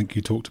data link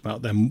you talked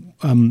about then?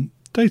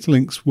 Data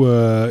links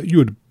were, you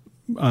would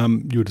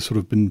sort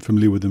of been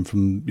familiar with them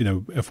from,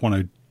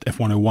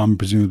 F101,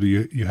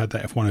 presumably you had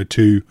that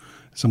F102,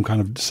 some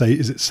kind of,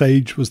 is it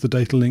SAGE was the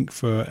data link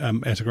for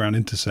air-to-ground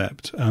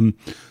intercept.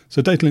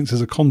 So data links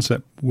as a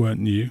concept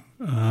weren't new.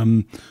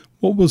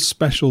 What was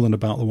special then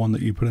about the one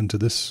that you put into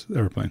this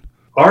airplane?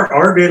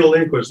 Our data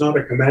link was not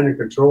a command and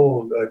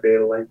control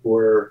data link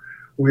where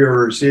we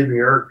were receiving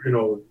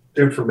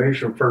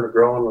information from the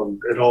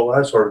ground and all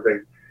that sort of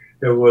thing.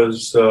 It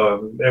was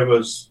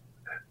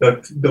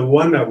the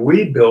one that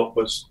we built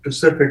was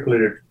specifically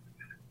to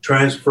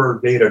transfer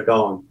data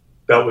down.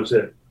 That was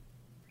it.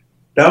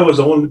 That was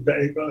only,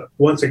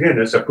 once again,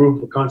 it's a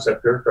proof of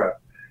concept aircraft.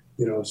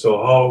 So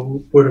how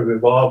it would have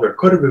evolved or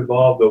could have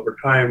evolved over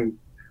time,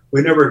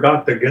 we never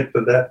got to get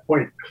to that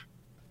point.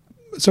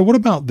 So what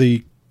about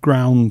the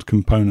ground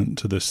component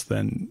to this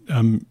then?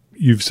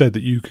 You've said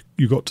that you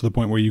got to the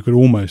point where you could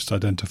almost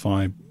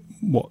identify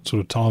what sort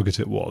of target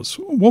it was.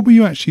 What were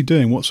you actually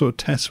doing? What sort of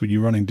tests were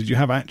you running? Did you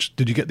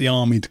get the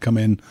army to come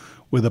in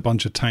with a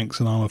bunch of tanks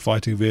and armored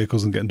fighting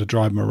vehicles and get them to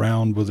drive them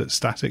around? Was it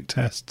static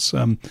tests?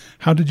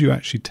 How did you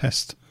actually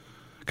test?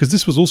 Because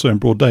this was also in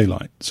broad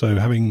daylight. So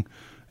having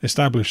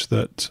established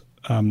that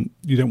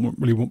you don't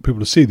really want people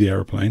to see the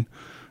aeroplane,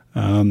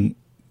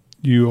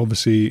 you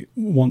obviously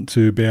want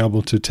to be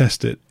able to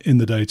test it in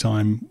the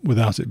daytime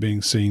without it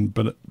being seen,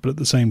 but at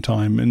the same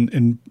time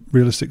in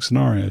realistic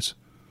scenarios.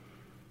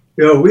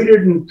 We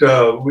didn't.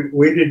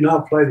 We did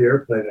not fly the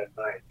airplane at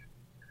night,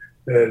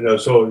 and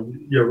so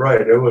you're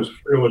right. It was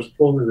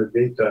full in the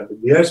daytime. But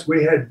yes,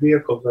 we had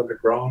vehicles on the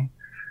ground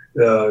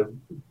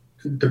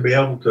to be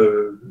able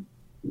to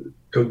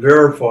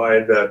verify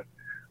that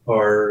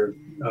our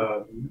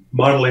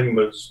modeling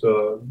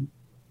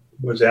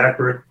was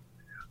accurate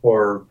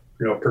or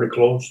pretty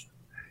close,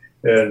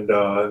 and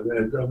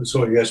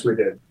so yes, we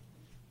did.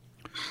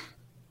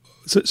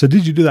 So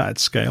did you do that at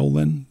scale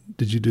then?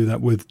 Did you do that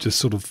with just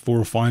sort of 4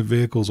 or 5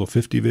 vehicles or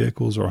 50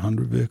 vehicles or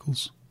 100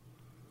 vehicles?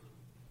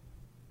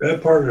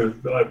 That part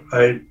of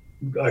I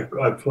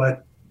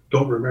flat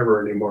don't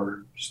remember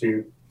anymore,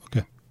 Steve.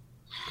 Okay.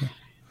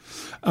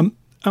 And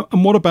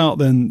what about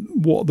then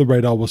what the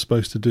radar was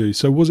supposed to do?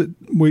 So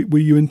were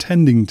you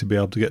intending to be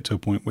able to get to a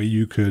point where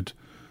you could,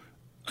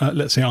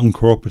 let's say,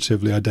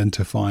 uncooperatively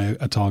identify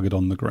a target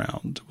on the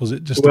ground? Was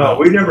it just? Well,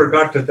 we never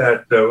got to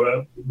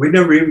that. We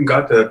never even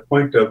got to the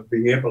point of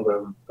being able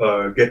to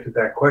get to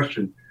that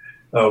question.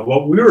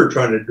 What we were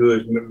trying to do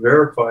is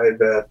verify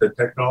that the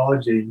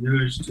technology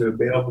used to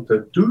be able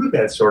to do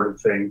that sort of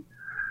thing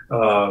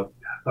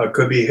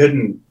could be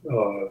hidden.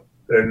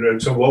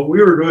 And so what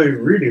we were doing,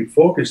 really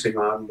focusing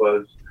on,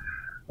 was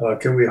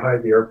can we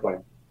hide the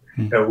airplane?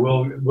 And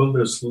will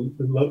this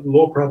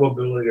low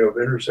probability of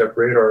intercept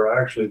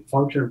radar actually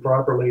function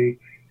properly?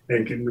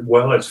 And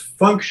while it's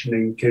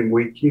functioning, can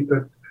we keep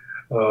it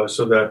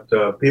so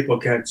that people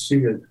can't see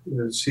it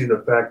and see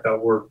the fact that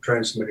we're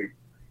transmitting?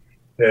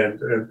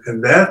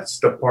 And that's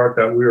the part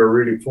that we were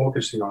really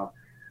focusing on.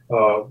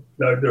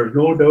 There's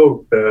no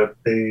doubt that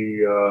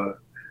the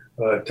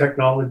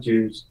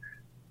technologies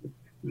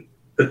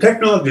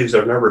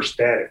are never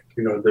static.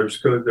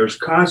 There's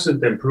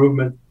constant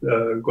improvement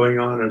going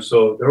on, and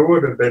so there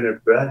would have been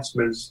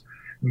advancements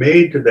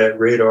made to that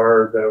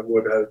radar that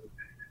would have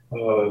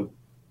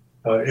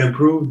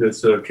improved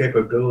its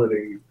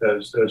capability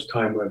as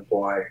time went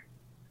by.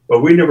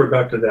 But we never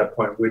got to that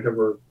point. We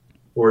never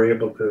were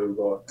able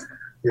to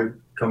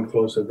come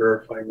close to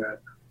verifying that.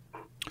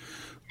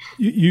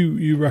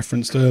 You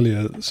referenced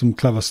earlier some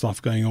clever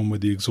stuff going on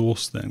with the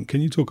exhaust then.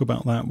 Can you talk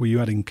about that? Were you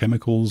adding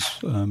chemicals?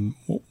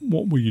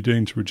 What were you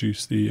doing to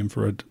reduce the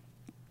infrared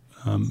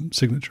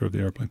signature of the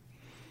airplane?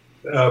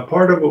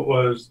 Part of it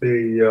was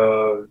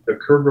the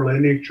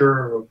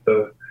curvilinear of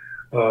the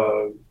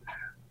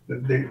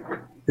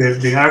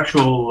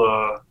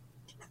actual,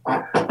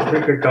 I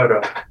think I got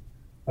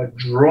a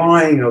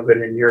drawing of it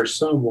in here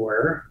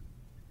somewhere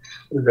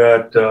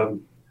that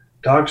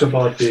talks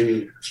about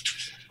the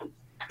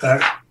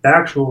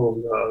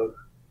actual.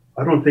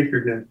 I don't think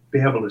you're going to be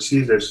able to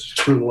see this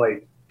through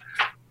light.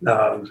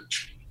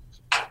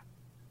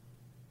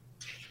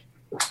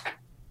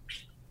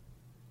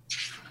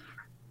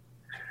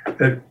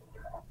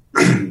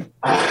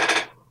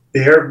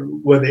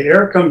 When the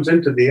air comes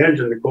into the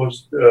engine, it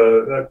goes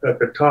at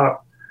the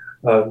top.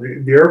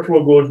 The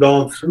airflow goes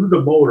down through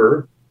the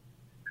motor,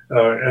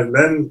 and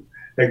then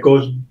it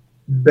goes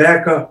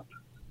back up,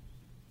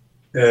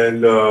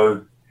 and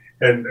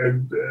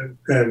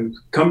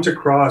comes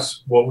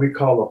across what we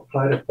call a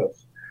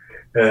platypus.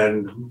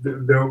 And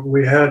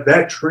we had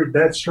that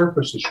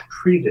surface is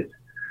treated,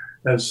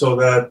 and so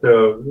that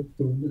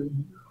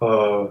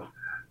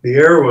the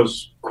air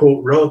was,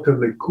 quote,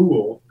 relatively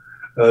cool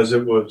as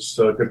it was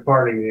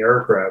departing the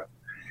aircraft.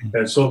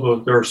 And so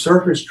there are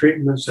surface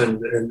treatments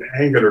and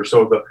angular.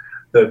 So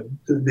the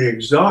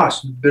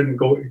exhaust didn't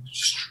go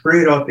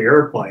straight out the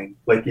airplane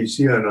like you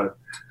see on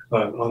a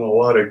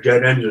lot of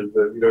jet engines.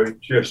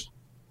 Just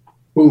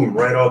boom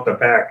right out the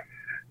back.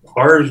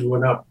 Ours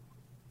went up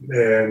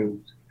and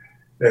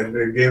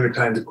it gave it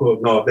time to cool.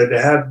 No, did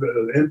it have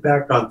an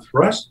impact on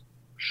thrust?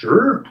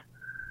 Sure,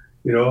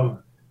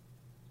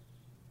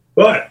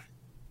 but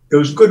it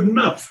was good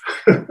enough.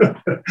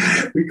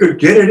 We could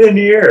get it in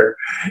the air,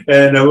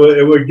 and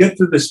it would get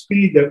to the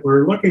speed that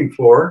we're looking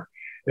for,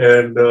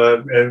 and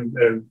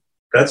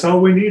that's all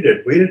we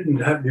needed. We didn't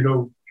have, we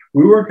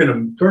weren't going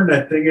to turn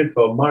that thing into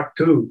a Mach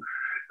 2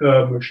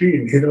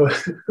 machine,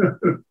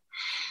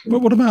 Well,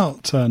 what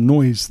about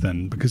noise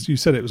then? Because you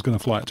said it was going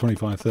to fly at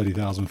 25,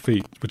 30,000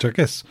 feet, which I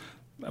guess,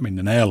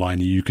 an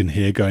airliner you can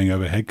hear going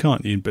overhead,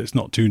 can't you? But it's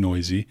not too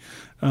noisy.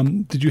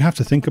 Did you have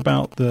to think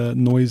about the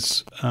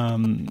noise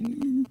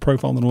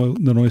profile,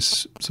 the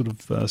noise sort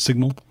of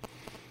signal?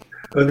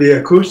 The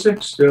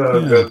acoustics?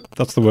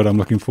 That's the word I'm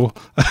looking for.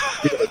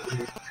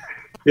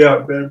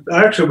 Yeah,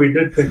 actually we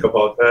did think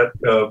about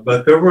that,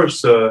 but there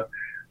was the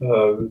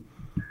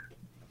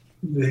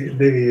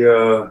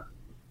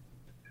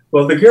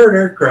Garrett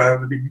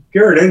aircraft, the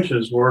Garrett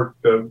engines weren't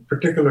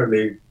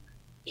particularly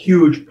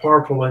huge,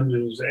 powerful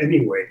engines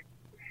anyway,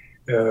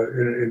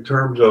 in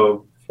terms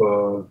of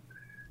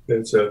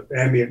it's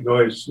ambient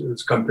noise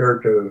as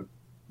compared to,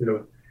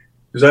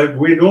 because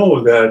we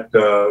know that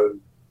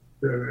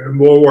in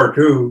World War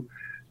II,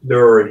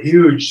 there were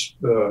huge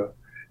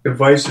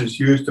devices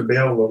used to be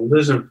able to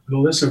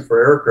listen for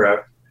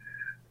aircraft.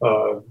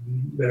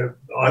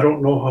 I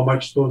don't know how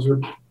much those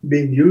are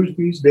being used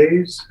these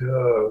days.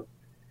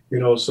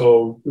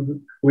 So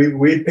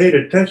we paid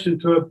attention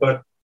to it,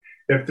 but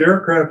if the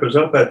aircraft was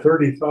up at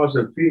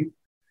 30,000 feet,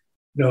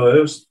 it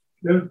was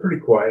pretty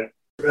quiet.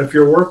 If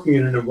you're working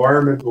in an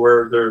environment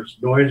where there's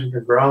noise in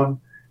the ground,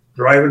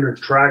 driving a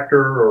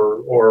tractor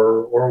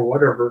or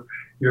whatever,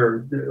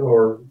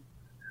 or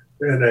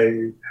in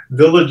a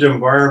village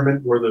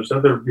environment where there's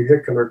other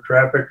vehicular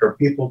traffic or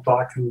people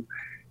talking,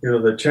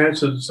 the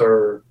chances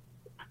are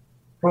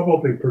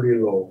probably pretty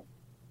low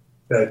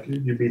that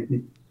you'd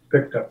be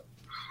picked up.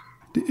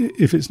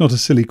 If it's not a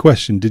silly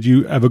question, did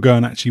you ever go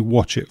and actually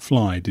watch it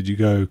fly? Did you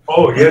go?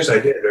 Oh, yes, I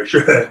did.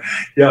 Sure.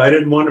 Yeah, I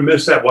didn't want to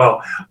miss that.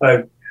 Well,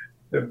 I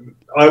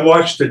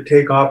watched it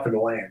take off and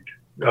land.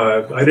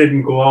 I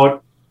didn't go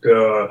out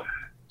to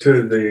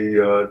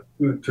the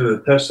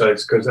test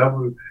sites because that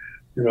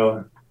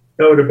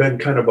would have been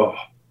kind of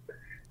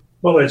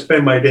I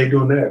spend my day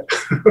doing that.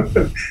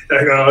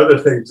 I got other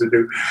things to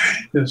do.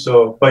 And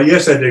so, but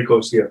yes, I did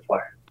go see it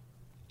fly.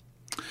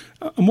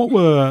 And what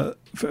were,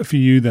 for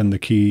you then, the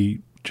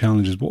key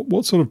challenges?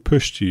 What sort of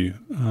pushed you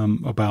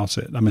about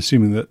it? I'm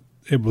assuming that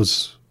it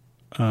was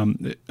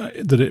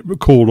that it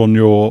called on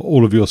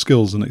all of your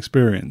skills and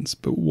experience,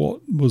 but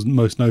what was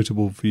most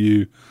notable for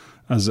you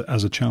as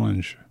a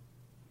challenge?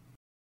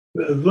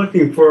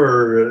 Looking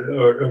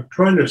for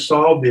trying to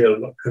solve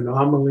the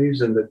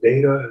anomalies in the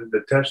data,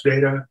 the test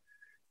data,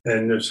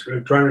 and just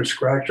trying to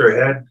scratch our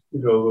head.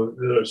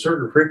 A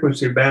certain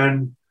frequency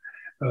band.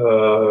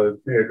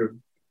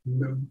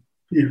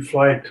 You'd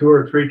fly 2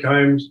 or 3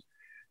 times,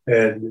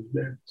 and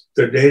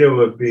the data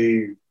would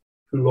be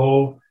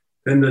low.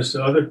 Then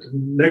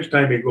next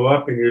time you go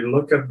up and you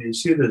look up, and you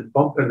see this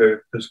bump and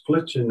this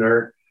glitch in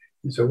there.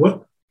 You say,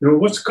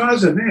 what's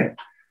causing that?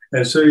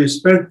 And so you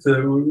spent,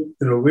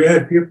 we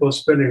had people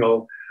spending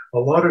a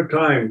lot of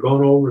time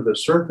going over the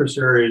surface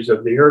areas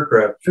of the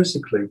aircraft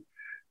physically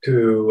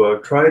to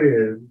try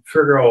to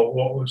figure out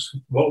what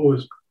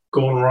was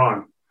going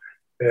wrong,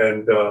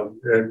 and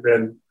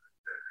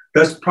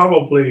that's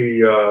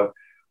probably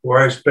where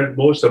I spent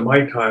most of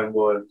my time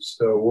was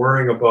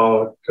worrying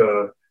about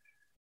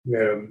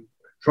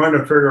trying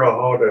to figure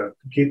out how to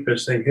keep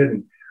this thing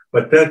hidden.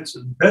 But that's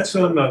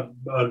on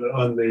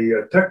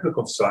the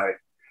technical side.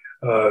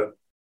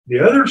 The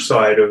other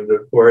side of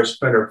where I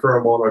spent a fair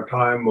amount of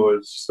time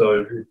was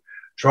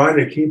trying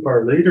to keep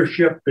our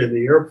leadership in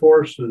the Air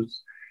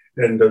Forces,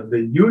 and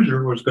the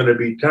user was going to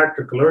be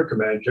Tactical Air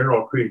Command,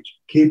 General Creech.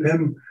 Keep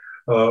him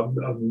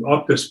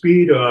up to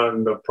speed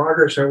on the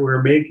progress that we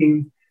were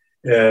making,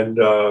 and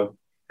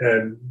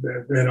and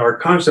our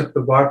concept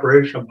of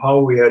operation of how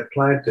we had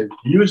planned to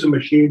use a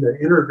machine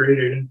that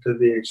integrated into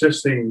the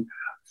existing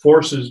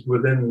forces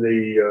within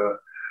the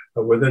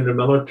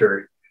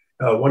military.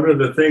 One of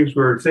the things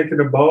we were thinking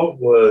about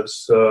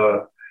was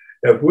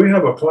if we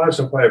have a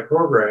classified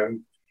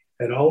program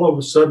and all of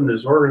a sudden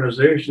this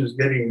organization is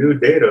getting new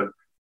data,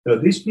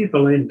 these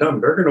people ain't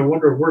dumb. They're going to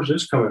wonder, where's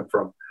this coming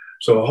from?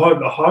 So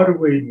how do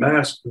we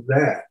mask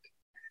that?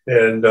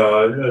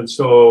 And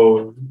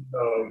so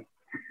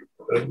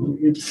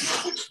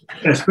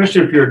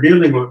especially if you're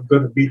going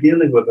to be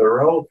dealing with a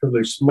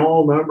relatively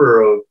small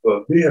number of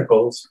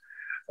vehicles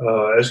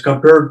as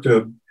compared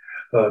to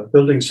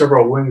building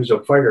several wings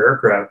of fighter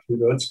aircraft,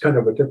 it's kind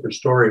of a different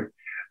story.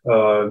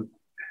 We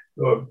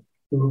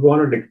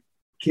wanted to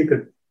keep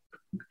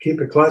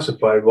it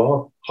classified.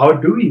 Well, how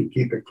do you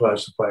keep it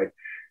classified?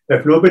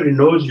 If nobody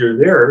knows you're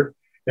there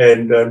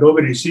and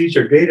nobody sees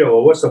your data,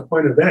 well, what's the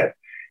point of that?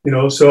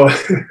 So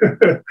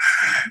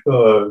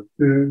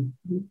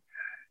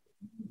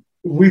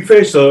we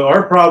face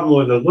our problem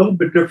was a little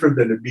bit different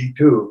than the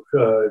B-2.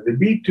 The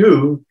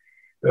B-2,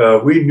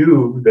 we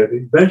knew that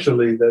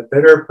eventually that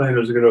airplane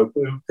was going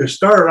to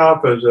start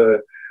off as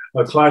a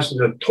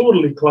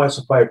totally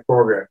classified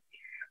program.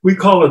 We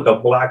call it the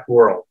black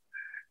world.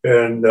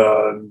 And,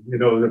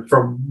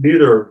 from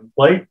neither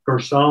light or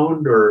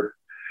sound or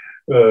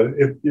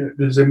it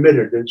is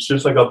emitted. It's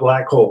just like a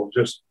black hole.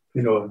 Just,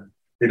 they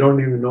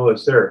don't even know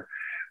it's there.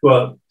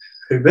 Well,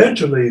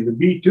 eventually the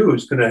B-2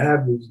 is going to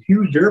have these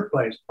huge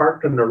airplanes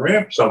parked on the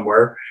ramp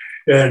somewhere.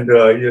 And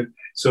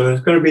so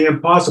it's going to be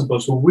impossible.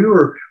 So we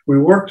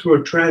worked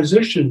through a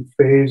transition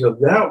phase of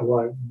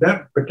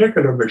that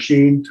particular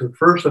machine to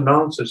first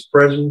announce its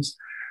presence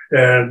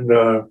and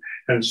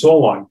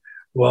so on.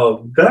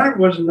 Well, that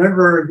was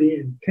never the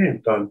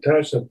intent on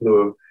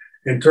TASAPLU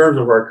in terms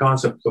of our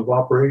concept of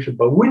operation,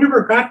 but we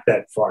never got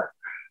that far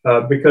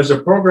because the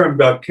program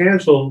got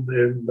canceled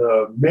in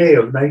May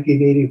of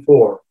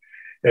 1984.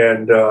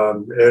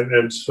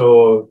 And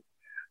so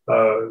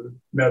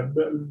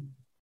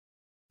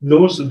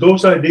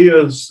those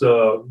ideas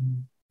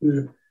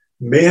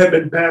may have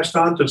been passed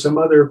on to some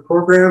other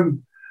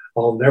program.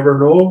 I'll never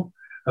know,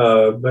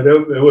 but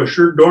it was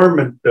sure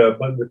dormant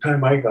by the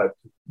time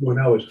when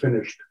I was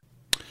finished.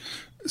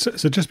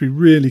 So just be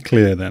really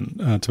clear then,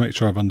 to make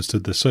sure I've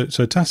understood this. So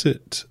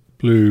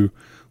TASAPLU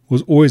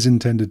was always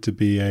intended to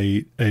be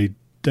a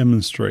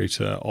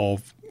demonstrator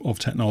of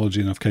technology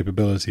and of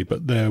capability,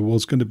 but there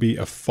was going to be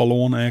a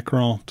follow-on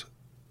aircraft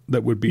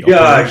that would be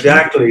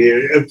exactly.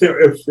 If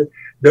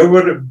there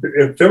were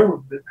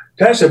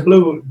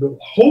TASAPLU,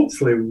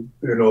 hopefully,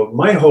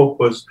 my hope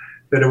was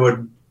that it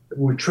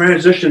would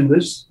transition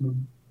this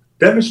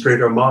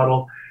demonstrator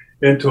model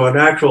into an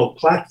actual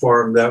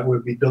platform that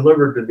would be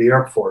delivered to the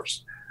Air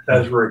Force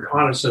as a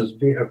reconnaissance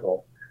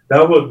vehicle.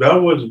 That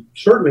was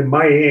certainly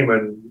my aim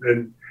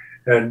and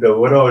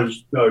what I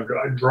was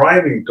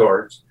driving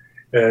towards.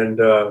 And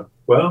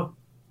well,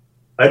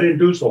 I didn't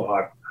do so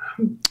hot.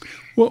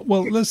 Well,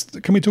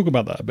 can we talk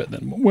about that a bit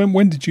then?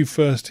 When did you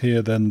first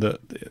hear then that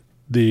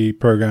the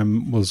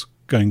program was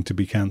going to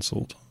be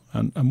cancelled,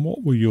 and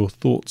what were your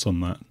thoughts on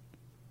that?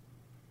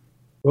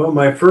 Well,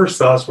 my first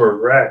thoughts were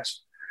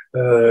rats.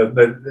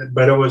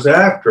 But it was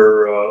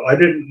after, I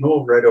didn't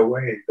know right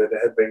away that it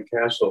had been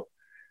canceled.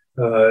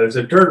 As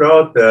it turned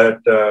out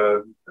that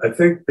I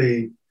think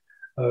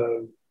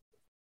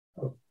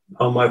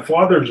on my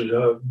father's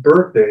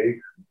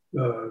birthday,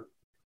 boy,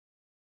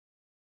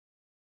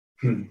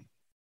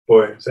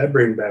 does that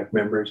bring back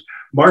memories.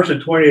 March the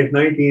 20th,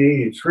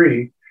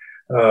 1983,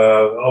 I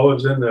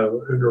was in a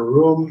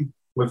room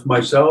with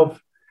myself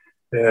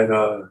and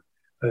a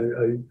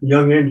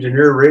young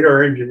engineer,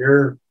 radar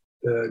engineer,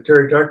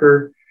 Terry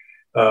Tucker,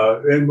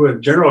 and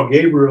with General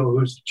Gabriel,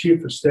 who's the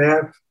chief of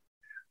staff,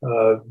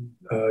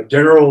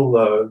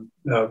 General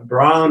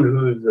Brown,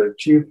 who's the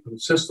chief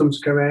of systems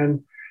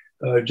command,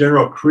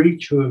 General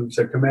Creech, who's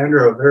the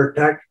commander of Air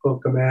Tactical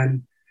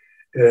Command,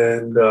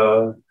 and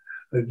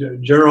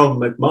General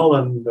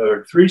McMullen,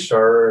 the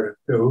 3-star,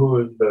 who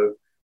was the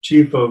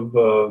chief of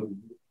the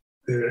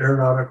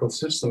Aeronautical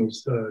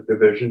Systems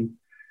Division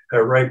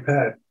at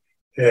Wright-Patt.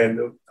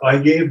 And I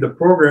gave the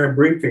program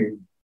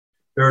briefing.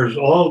 There's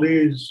all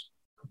these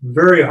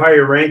very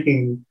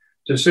high-ranking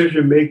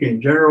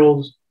decision-making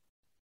generals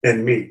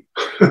and me.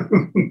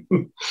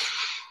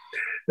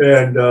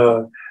 And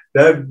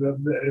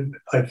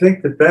I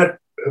think that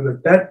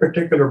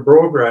particular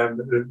program,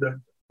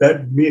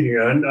 that meeting,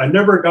 I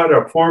never got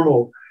a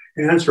formal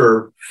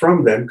answer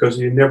from them because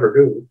you never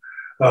do.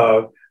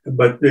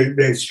 But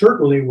they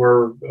certainly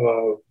were.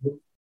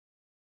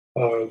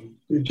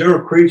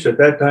 General Creech at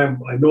that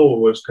time, I know,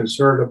 was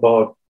concerned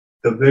about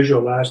the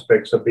visual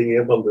aspects of being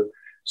able to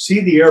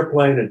see the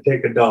airplane and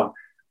take it down.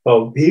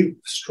 He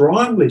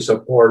strongly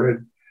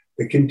supported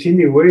the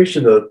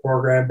continuation of the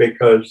program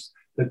because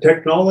the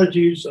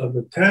technologies of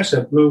the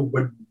TASAPLU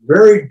went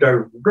very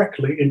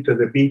directly into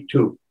the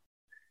B-2.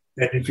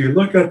 And if you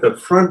look at the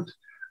front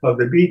of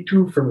the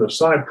B-2 from the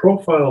side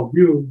profile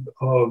view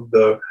of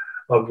the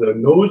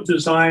nose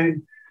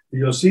design,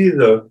 you'll see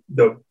the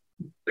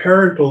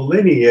parental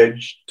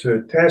lineage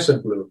to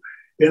TASABLU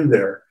in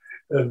there.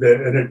 And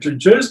it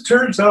just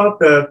turns out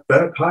that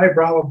high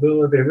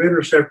probability of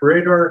intercept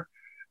radar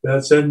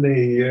that's in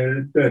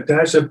the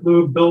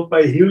TASABLU built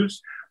by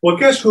Hughes. Well,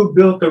 guess who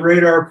built the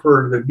radar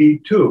for the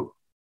B-2?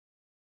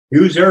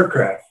 Hughes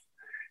Aircraft.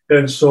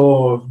 And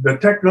so the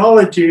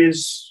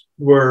technologies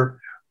were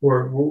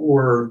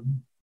the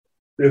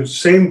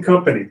same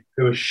company.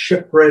 It was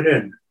shipped right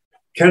in.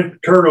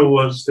 Kent Turtle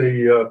was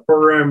the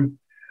program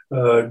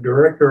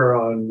director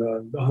on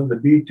the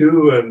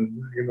B-2,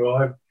 and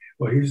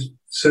he's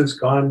since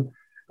gone.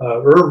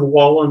 Irv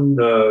Wallen,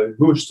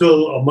 who's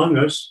still among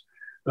us,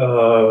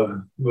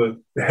 was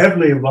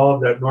heavily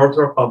involved at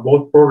Northrop on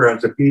both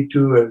programs, the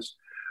B-2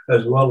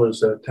 as well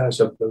as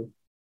TASABLU.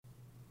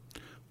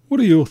 What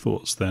are your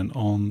thoughts then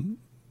on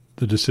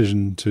the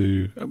decision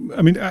to?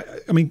 I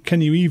mean,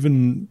 can you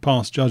even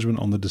pass judgment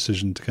on the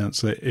decision to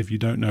cancel it if you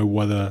don't know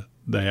whether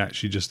they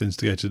actually just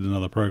instigated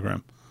another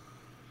program?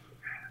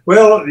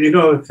 Well,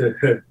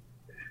 the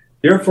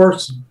Air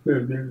Force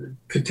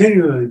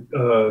continually,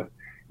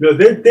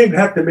 they've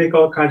had to make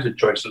all kinds of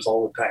choices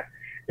all the time.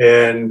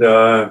 And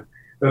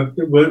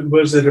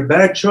was it a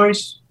bad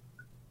choice?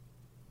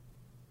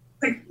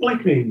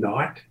 Likely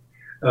not.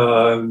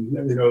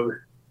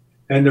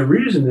 And the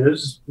reason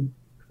is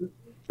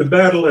the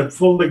battle at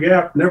Fulda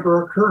Gap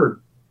never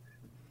occurred.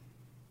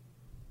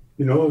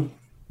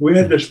 We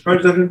had this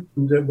president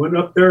that went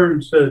up there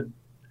and said,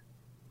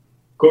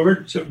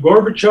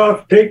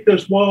 Gorbachev, take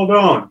this wall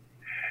down.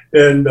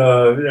 And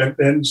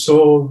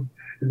so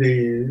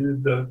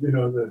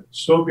the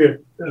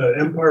Soviet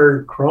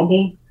empire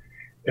crumbled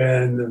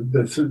and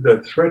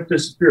the threat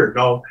disappeared.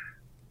 Now,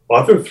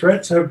 other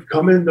threats have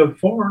come into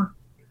fore.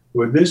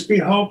 Would this be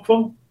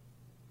helpful?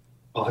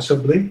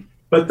 Possibly.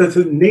 But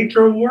the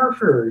nature of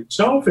warfare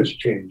itself has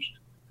changed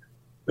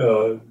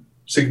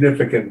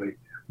significantly.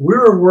 We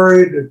were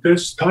worried at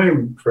this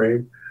time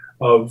frame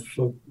of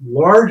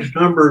large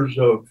numbers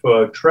of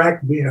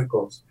tracked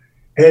vehicles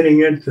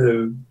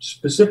heading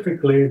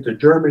specifically into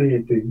Germany,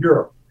 into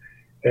Europe,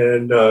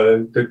 and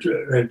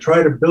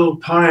try to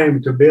build time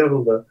to be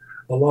able to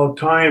allow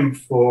time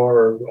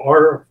for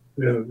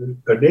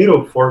the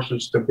NATO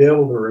forces to be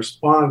able to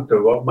respond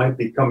to what might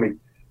be coming.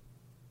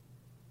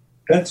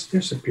 That's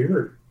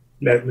disappeared.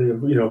 That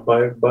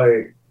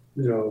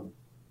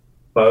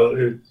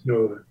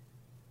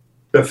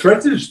the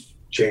threat has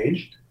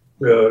changed.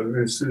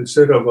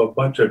 Instead of a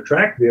bunch of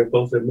tracked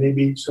vehicles, it may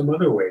be some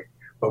other way,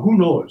 but who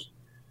knows?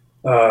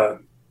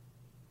 But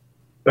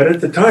at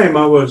the time,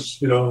 I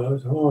was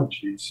oh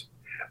geez.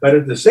 But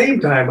at the same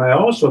time, I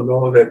also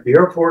know that the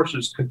Air Force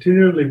is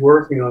continually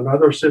working on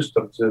other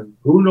systems, and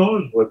who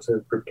knows what's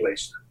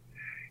replaced.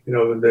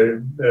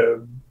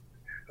 The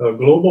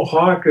Global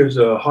Hawk is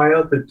a high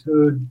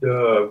altitude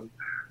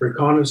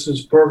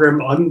reconnaissance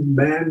program,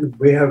 unmanned.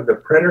 We have the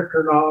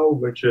Predator now,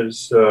 which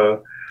is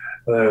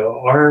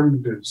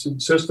armed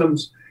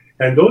systems,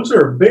 and those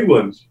are big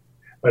ones.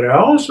 But I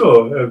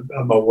also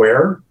am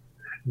aware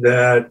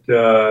that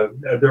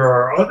there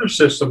are other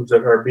systems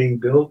that are being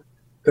built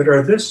that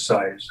are this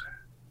size.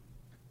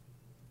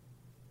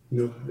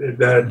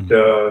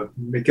 That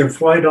they can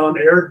fly down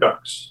air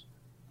ducts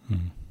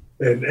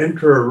and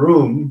enter a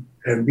room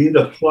and be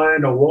the fly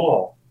on a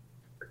wall.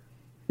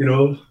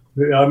 Who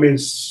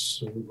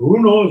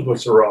knows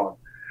what's around?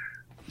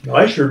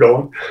 I sure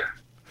don't.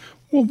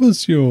 What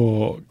was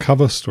your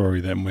cover story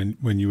then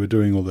when you were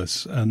doing all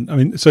this?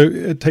 And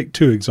so take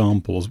two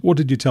examples. What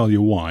did you tell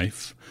your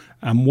wife,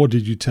 and what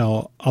did you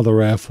tell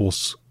other Air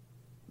Force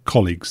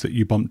colleagues that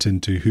you bumped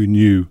into who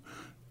knew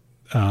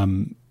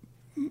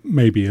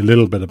maybe a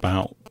little bit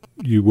about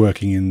you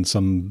working in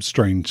some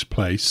strange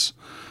place?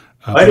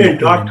 I didn't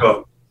talk to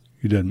them.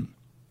 You didn't?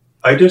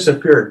 I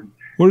disappeared.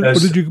 What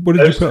did you put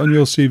on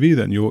your CV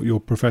then? Your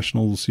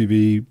professional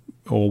CV,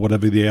 or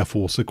whatever the Air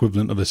Force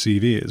equivalent of a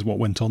CV is? What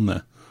went on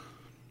there?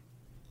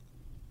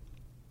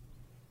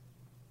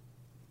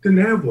 Didn't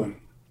have one.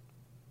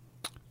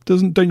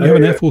 Don't you have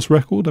an Air Force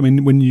record? I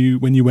mean, when you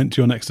went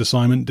to your next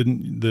assignment,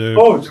 didn't the?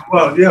 Oh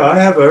well, yeah, I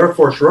have an Air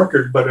Force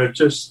record, but it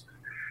just,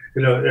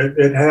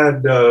 it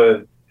had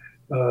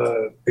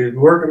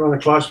working on a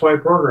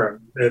classified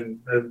program, and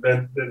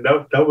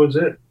that was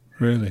it.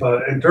 Really?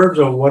 In terms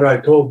of what I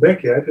told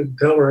Becky, I didn't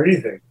tell her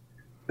anything.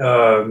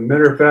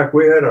 Matter of fact,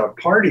 we had a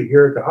party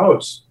here at the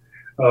house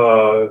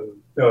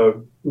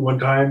one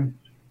time,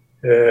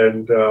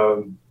 and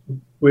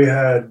we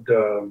had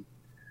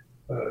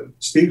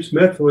Steve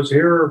Smith was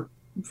here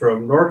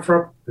from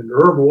Northrop, and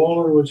Irv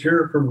Wallen was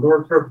here from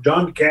Northrop.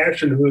 John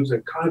Cashin, who's a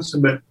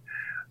consummate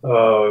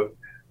RCS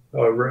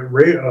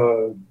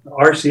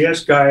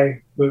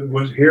guy,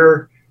 was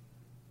here.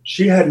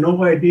 She had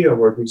no idea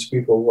where these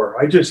people were.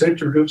 I just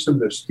introduced them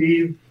to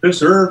Steve,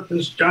 this Irv,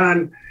 this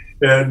John,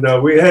 and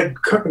we had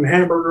cooking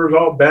hamburgers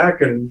all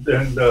back, and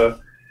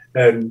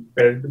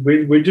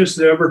we just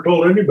never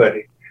told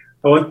anybody.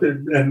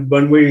 And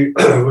when we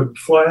would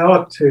fly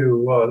out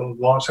to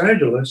Los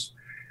Angeles,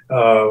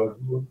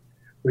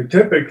 we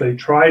typically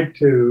tried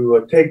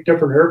to take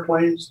different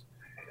airplanes.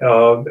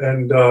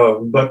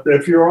 But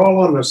if you're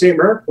all on the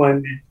same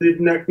airplane, you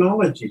didn't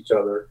acknowledge each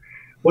other.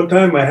 One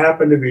time I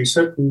happened to be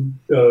sitting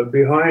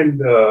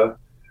behind our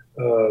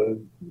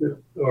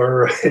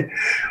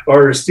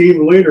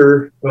esteemed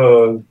leader,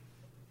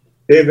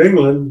 Dave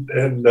England,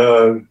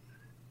 and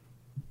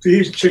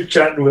he's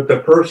chit-chatting with the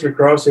person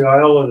across the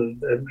aisle, and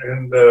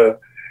the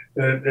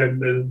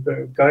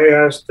guy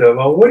asked,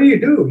 well, what do you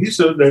do? He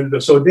said,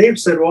 so Dave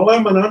said, well,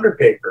 I'm an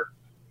undertaker.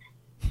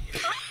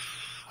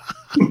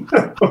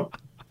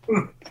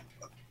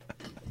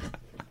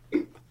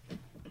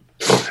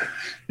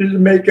 Just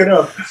make it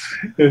up.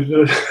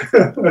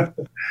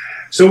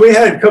 So we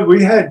had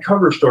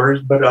cover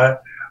stories, but I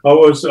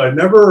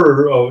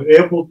never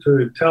able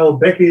to tell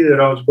Becky that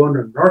I was going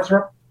to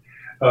Northrop.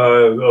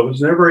 I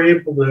was never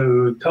able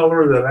to tell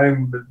her that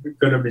I'm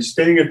going to be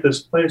staying at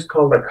this place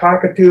called the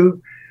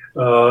Cockatoo.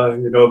 But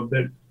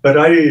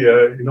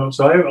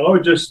so I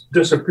would just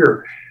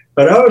disappear.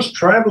 But I was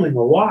traveling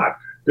a lot,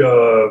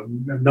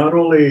 not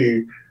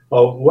only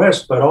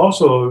west, but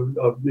also,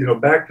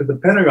 back to the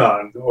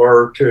Pentagon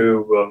or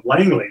to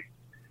Langley.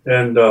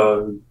 And,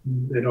 so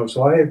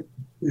I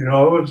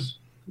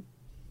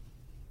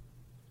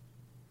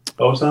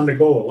was on the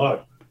go a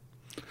lot.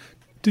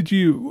 Did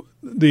you,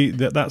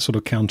 that sort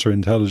of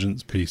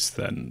counterintelligence piece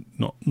then,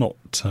 not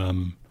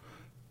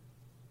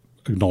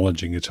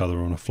acknowledging each other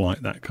on a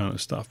flight, that kind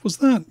of stuff, was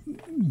that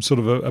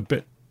sort of a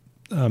bit,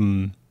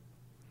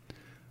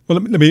 well,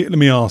 let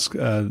me ask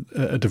a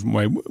different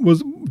way.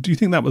 Do you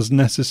think that was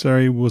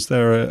necessary? Was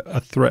there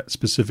a threat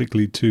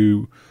specifically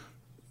to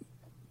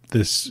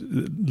this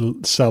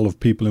cell of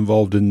people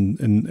involved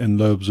in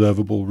low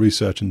observable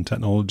research and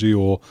technology,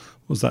 or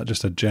was that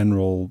just a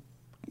general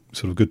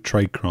sort of good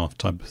tradecraft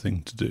type of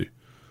thing to do?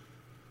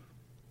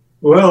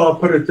 Well, I'll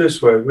put it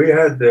this way. We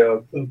had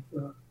the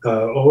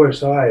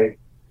OSI,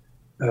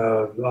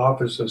 the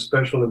Office of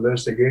Special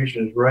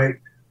Investigations,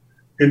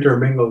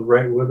 intermingled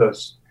right with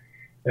us.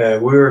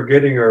 And we were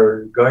getting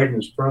our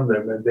guidance from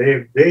them, and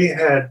they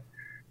had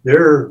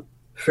their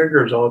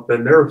figures out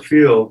and their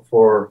feel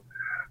for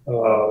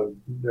what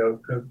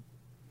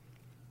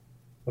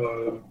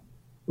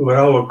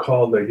I would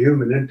call the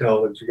human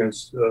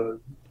intelligence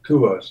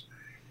to us.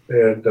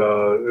 And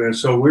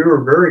so we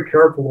were very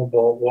careful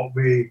about what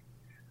we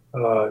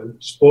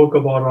spoke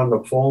about on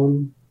the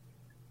phone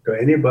to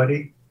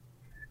anybody.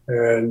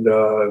 And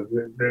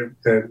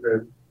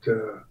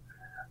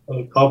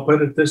I'll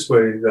put it this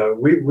way: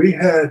 we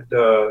had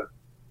a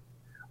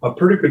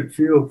pretty good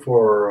feel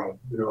for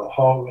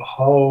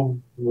how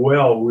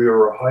well we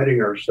were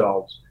hiding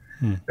ourselves,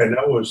 and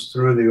that was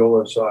through the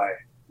OSI.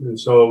 And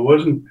so it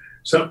wasn't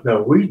something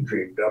that we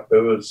dreamed up;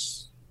 it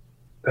was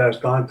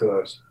passed on to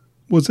us.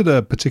 Was it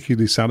a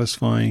particularly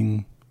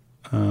satisfying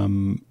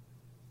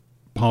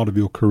part of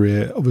your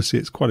career? Obviously,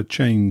 it's quite a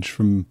change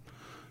from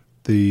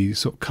the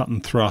sort of cut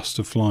and thrust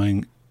of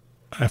flying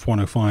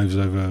F-105s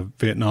over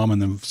Vietnam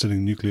and then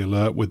sitting nuclear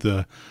alert with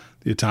the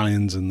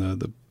Italians and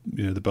the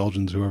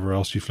Belgians, whoever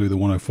else you flew the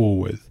 104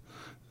 with.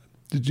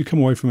 Did you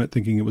come away from it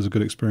thinking it was a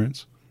good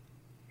experience?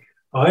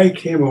 I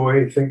came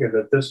away thinking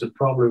that this is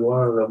probably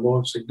one of the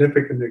most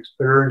significant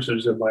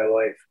experiences in my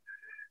life.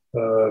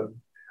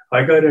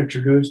 I got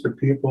introduced to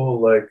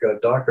people like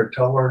Dr.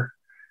 Teller,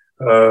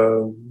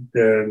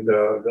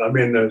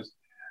 there's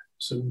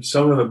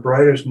some of the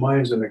brightest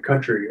minds in the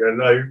country. And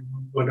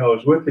when I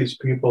was with these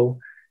people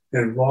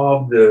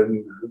involved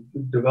in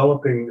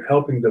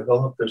helping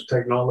develop this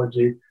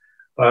technology,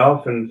 I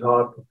often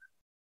thought,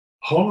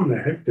 how in the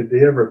heck did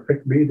they ever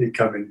pick me to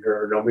come in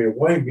here? I mean,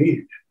 why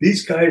me?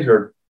 These guys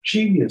are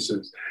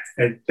geniuses,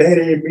 and that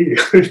ain't me.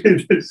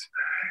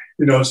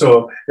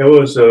 So it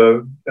was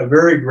a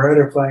very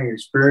gratifying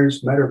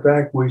experience. Matter of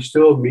fact, we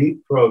still meet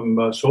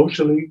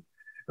socially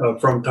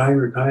from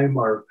time to time.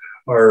 Our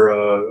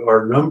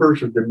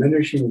numbers are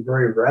diminishing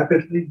very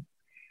rapidly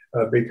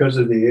because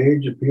of the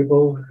age of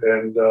people,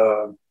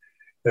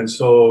 and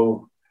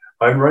so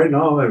I'm right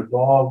now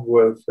involved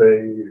with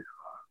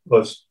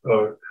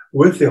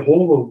with the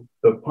whole of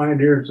the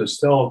Pioneers of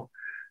Stealth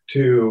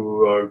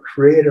to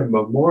create a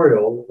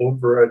memorial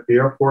over at the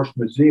Air Force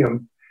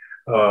Museum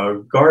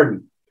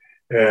garden.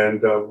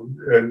 And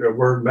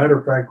we're, matter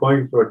of fact,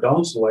 going through a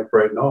down select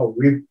right now.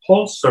 We've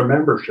pulsed our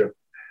membership,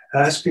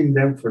 asking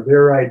them for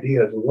their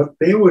ideas, what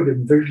they would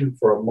envision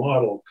for a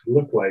model to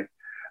look like,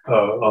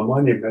 a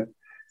monument,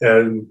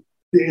 and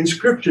the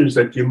inscriptions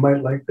that you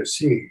might like to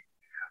see,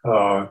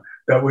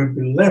 that would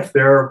be left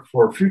there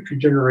for future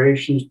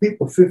generations.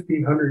 People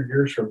 50, 100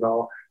 years from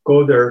now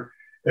go there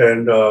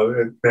and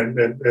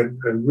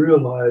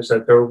realize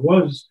that there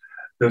was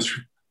this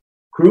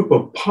group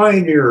of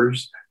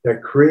pioneers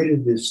that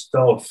created these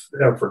stealth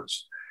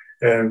efforts.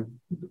 And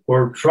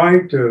we're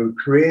trying to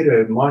create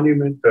a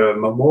monument, a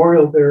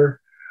memorial there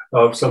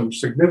of some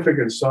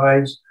significant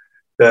size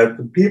that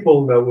the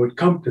people that would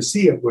come to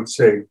see it would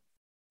say,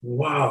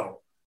 wow,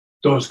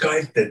 those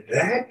guys did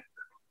that?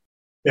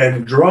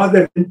 And draw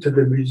them into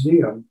the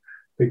museum,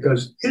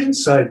 because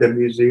inside the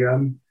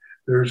museum,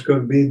 there's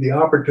going to be the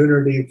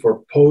opportunity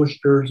for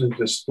posters and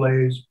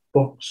displays,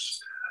 books,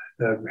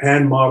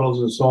 hand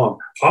models, and so on.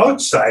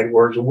 Outside,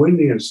 where it's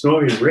windy and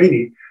snowy and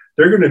rainy,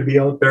 they're going to be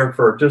out there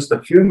for just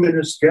a few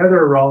minutes, gather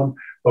around,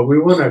 but we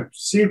want to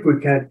see if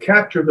we can't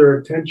capture their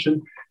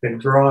attention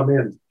and draw them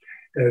in.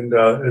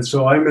 And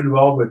so I'm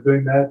involved with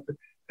doing that.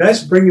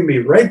 That's bringing me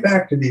right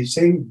back to these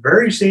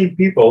very same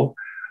people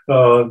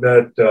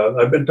that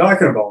I've been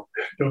talking about.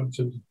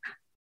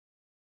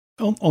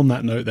 On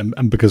that note, then,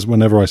 and because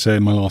whenever I say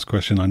in my last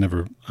question, I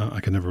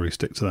can never really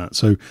stick to that.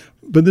 So,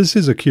 but this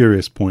is a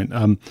curious point,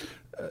 and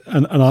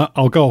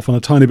I'll go off on a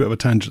tiny bit of a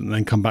tangent and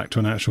then come back to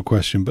an actual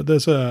question. But there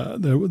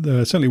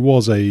certainly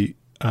was a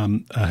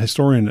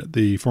historian at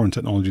the Foreign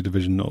Technology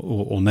Division,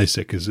 or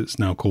NASIC as it's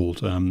now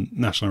called,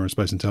 National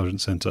Aerospace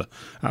Intelligence Center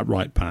at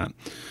Wright-Patt,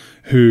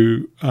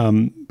 who,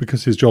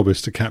 because his job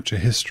is to capture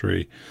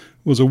history,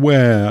 was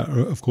aware,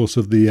 of course,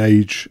 of the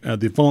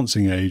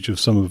advancing age of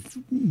some of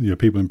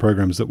people in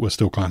programs that were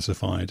still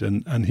classified,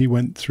 and he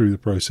went through the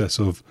process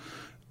of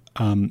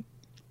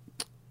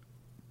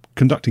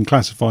conducting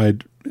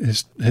classified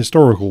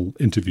historical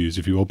interviews,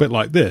 if you will, a bit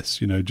like this,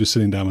 just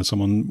sitting down with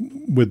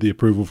someone with the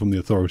approval from the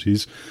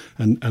authorities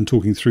and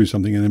talking through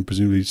something, and then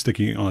presumably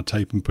sticking it on a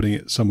tape and putting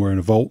it somewhere in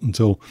a vault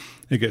until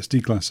it gets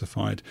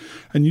declassified.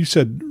 And you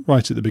said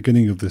right at the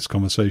beginning of this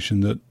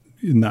conversation that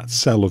in that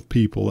cell of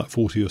people, that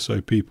 40 or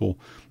so people,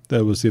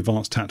 there was the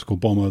Advanced Tactical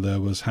Bomber, there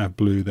was HAV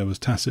Blue, there was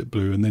Tacit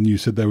Blue, and then you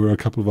said there were a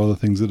couple of other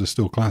things that are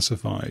still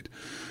classified.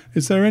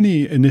 Is there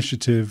any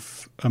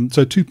initiative?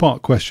 So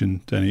two-part question,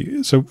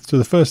 Denny. So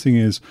the first thing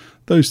is,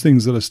 those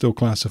things that are still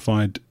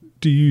classified,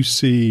 do you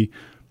see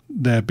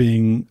there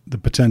being the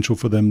potential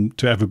for them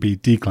to ever be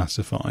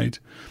declassified?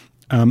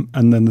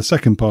 And then the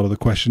second part of the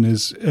question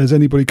is, has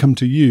anybody come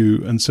to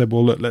you and said,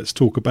 well, look, let's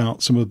talk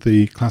about some of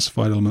the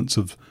classified elements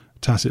of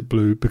Tacit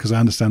Blue, because I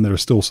understand there are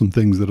still some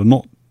things that are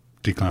not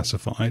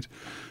declassified,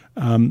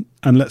 and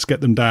let's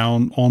get them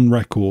down on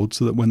record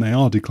so that when they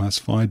are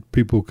declassified,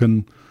 people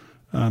can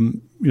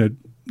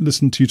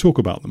listen to you talk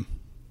about them.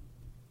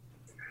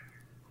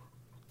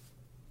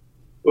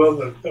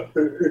 Well,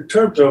 in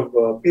terms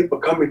of people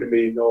coming to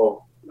me,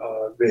 no,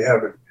 they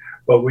haven't.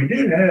 But we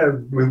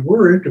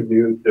were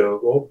interviewed,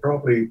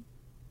 probably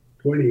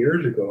 20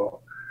 years ago,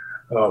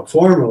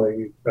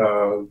 formally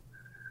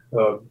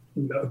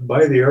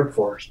by the Air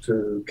Force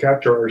to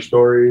capture our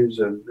stories,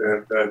 and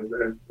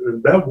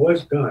that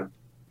was done.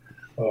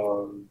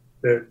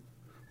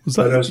 Was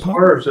that as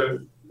far as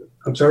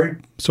I'm sorry?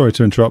 Sorry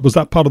to interrupt. Was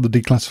that part of the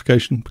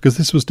declassification? Because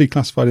this was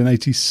declassified in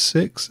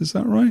 86, is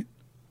that right?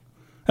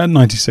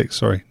 96,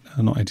 sorry.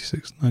 Not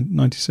 86,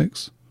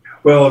 96.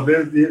 Well,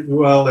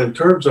 in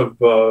terms of,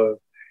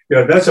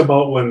 that's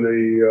about when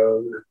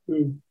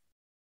the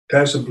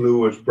Tacit Blue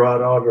was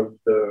brought out of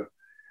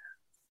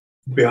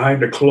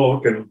behind the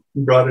cloak and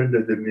brought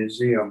into the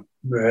museum.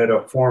 They had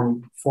a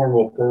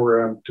formal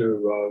program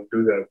to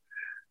do that.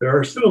 There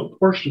are still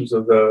portions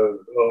of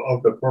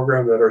the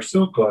program that are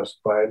still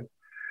classified,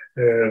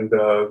 and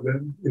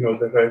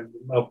that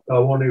I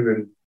won't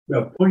even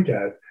point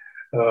at.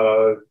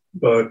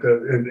 But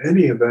in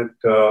any event,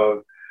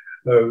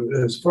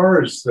 as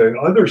far as the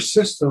other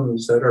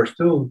systems that are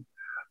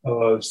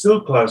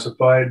still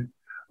classified,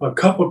 a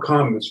couple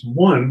comments.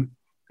 One,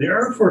 the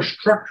Air Force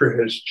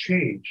structure has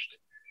changed,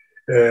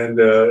 and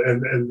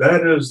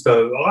that is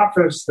the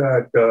office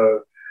that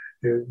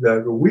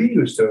we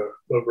used to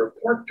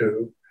report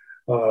to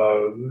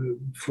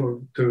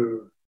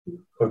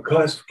a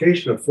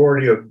classification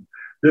authority of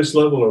this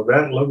level or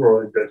that level,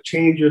 or to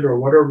change it or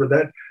whatever.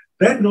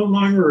 That no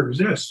longer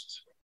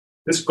exists.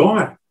 It's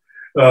gone.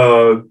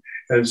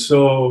 And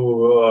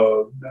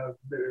so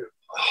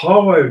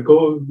how I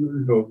go,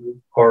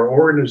 our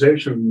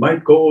organization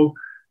might go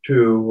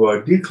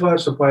to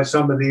declassify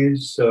some of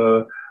these,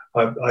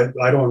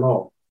 I don't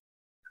know.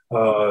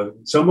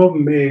 Some of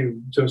them may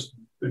just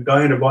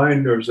die in a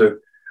vine. There's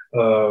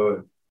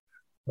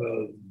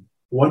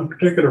one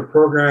particular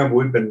program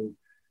we've been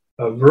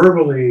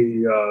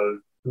verbally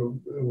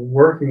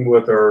working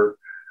with our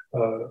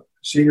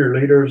senior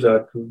leaders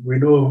that we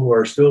know who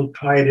are still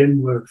tied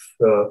in with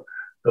the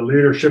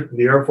leadership of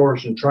the Air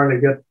Force and trying to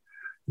get,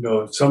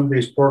 some of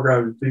these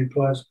programs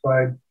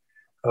declassified.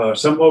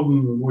 Some of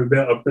them we've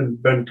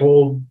been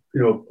told,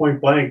 point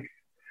blank,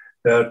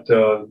 that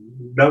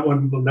that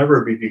one will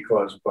never be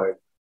declassified.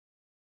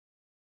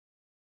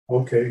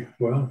 Okay,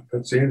 well,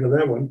 that's the end of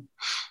that one.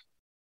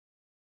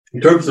 In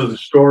terms of the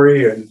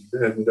story and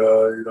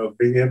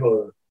being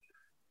able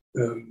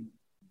to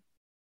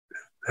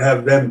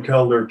have them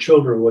tell their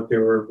children what they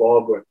were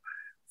involved with.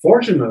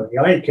 Fortunately,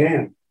 I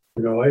can.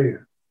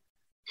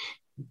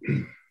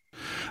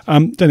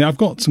 Danny, I've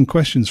got some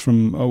questions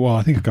from,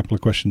 I think a couple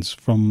of questions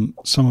from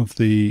some of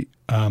the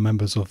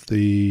members of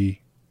the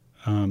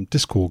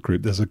Discord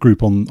group. There's a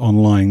group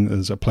online,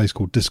 there's a place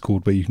called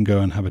Discord where you can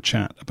go and have a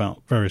chat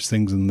about various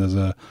things, and there's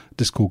a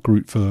Discord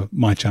group for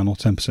my channel,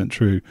 10%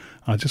 True.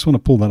 I just want to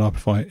pull that up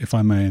if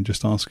I may, and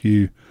just ask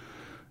you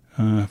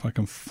if I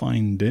can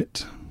find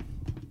it.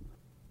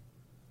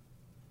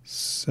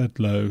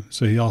 Sedlow.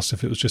 So he asked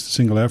if it was just a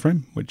single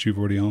airframe, which you've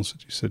already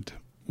answered. You said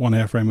one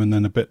airframe and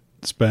then a bit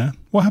spare.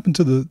 What happened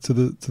to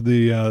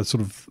the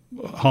sort of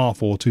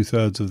half or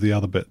 2/3 of the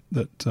other bit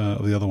that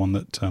of the other one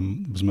that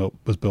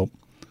was built?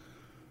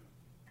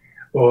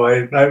 Well,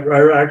 I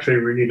actually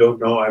really don't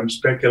know. I'm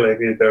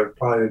speculating that they're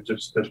probably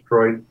just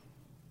destroyed.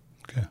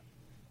 Okay.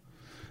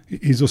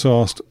 He's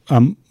also asked,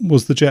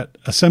 was the jet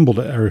assembled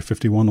at Area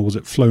 51 or was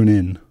it flown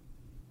in?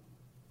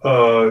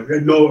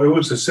 No, it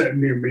was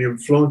being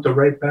flown to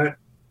Wright Pat.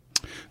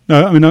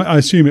 No, I mean, I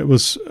assume it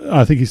was.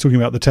 I think he's talking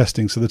about the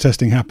testing. So the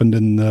testing happened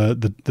in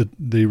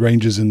the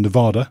ranges in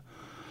Nevada,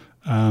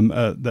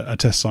 a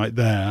test site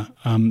there.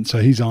 So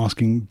he's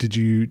asking,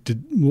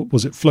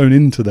 was it flown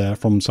into there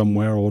from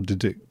somewhere, or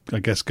did it, I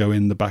guess, go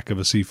in the back of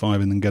a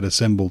C-5 and then get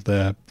assembled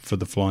there for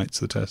the flights,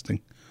 the testing?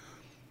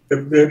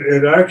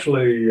 It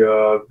actually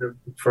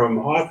from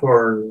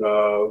Hawthorne,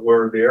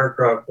 where the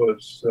aircraft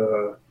was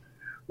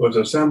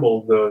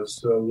assembled,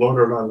 was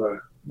loaded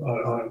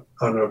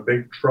on a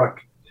big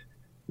truck.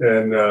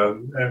 And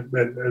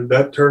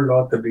that turned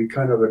out to be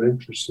kind of an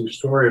interesting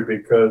story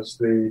because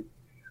they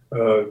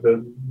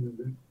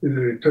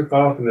took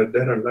off in the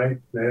dead of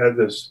night. They had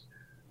this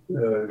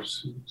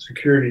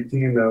security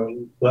team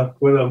that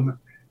left with them,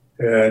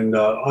 and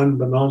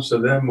unbeknownst to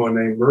them, when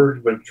they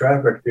merged with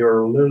traffic, they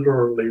were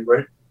literally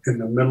right in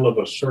the middle of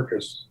a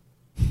circus.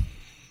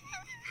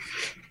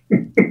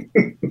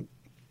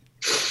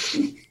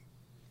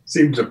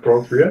 Seems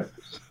appropriate.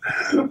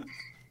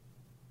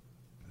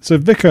 So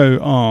Vico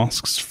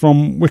asks,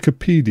 from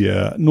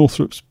Wikipedia,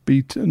 Northrop's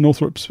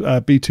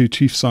B-2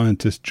 chief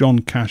scientist John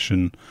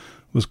Cashin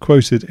was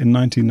quoted in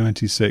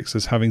 1996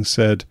 as having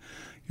said,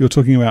 "You're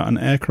talking about an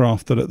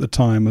aircraft that at the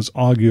time was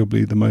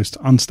arguably the most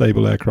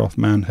unstable aircraft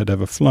man had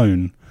ever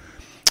flown."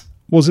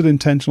 Was it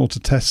intentional to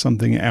test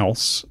something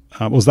else?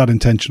 Was that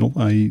intentional?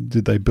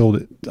 Did they build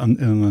it in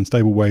an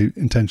unstable way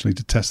intentionally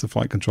to test the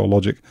flight control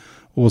logic?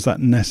 Or was that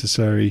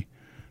necessary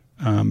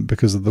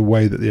because of the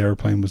way that the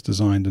aeroplane was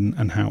designed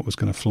and how it was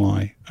going to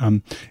fly?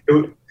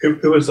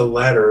 It was the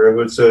latter.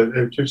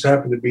 It just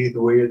happened to be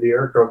the way the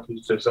aircraft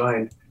was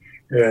designed.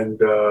 And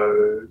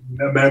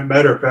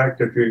matter of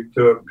fact, if you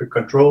took the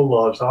control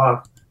laws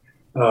off,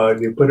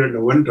 you put it in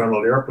a wind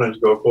tunnel, the airplanes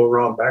go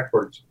around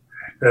backwards.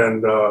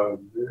 And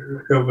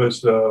it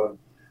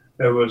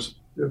was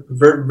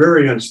very,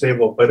 very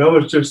unstable. But that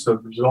was just a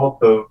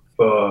result of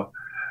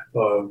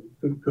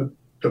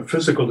the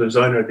physical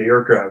design of the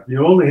aircraft.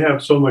 You only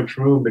have so much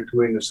room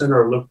between the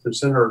center of lift and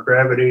center of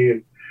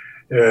gravity,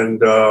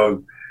 and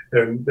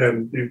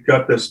you've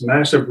got this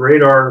massive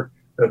radar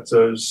that's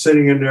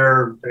sitting in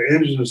there. The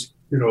engines,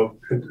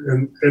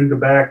 in the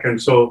back,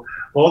 and so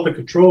all the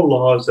control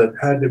laws that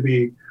had to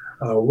be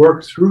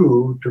worked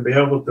through to be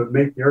able to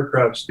make the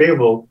aircraft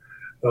stable.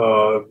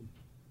 That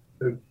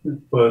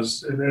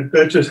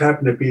just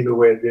happened to be the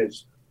way it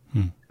is.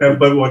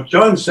 But what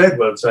John said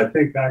was, I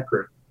think,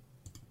 accurate.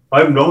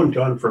 I've known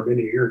John for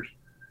many years.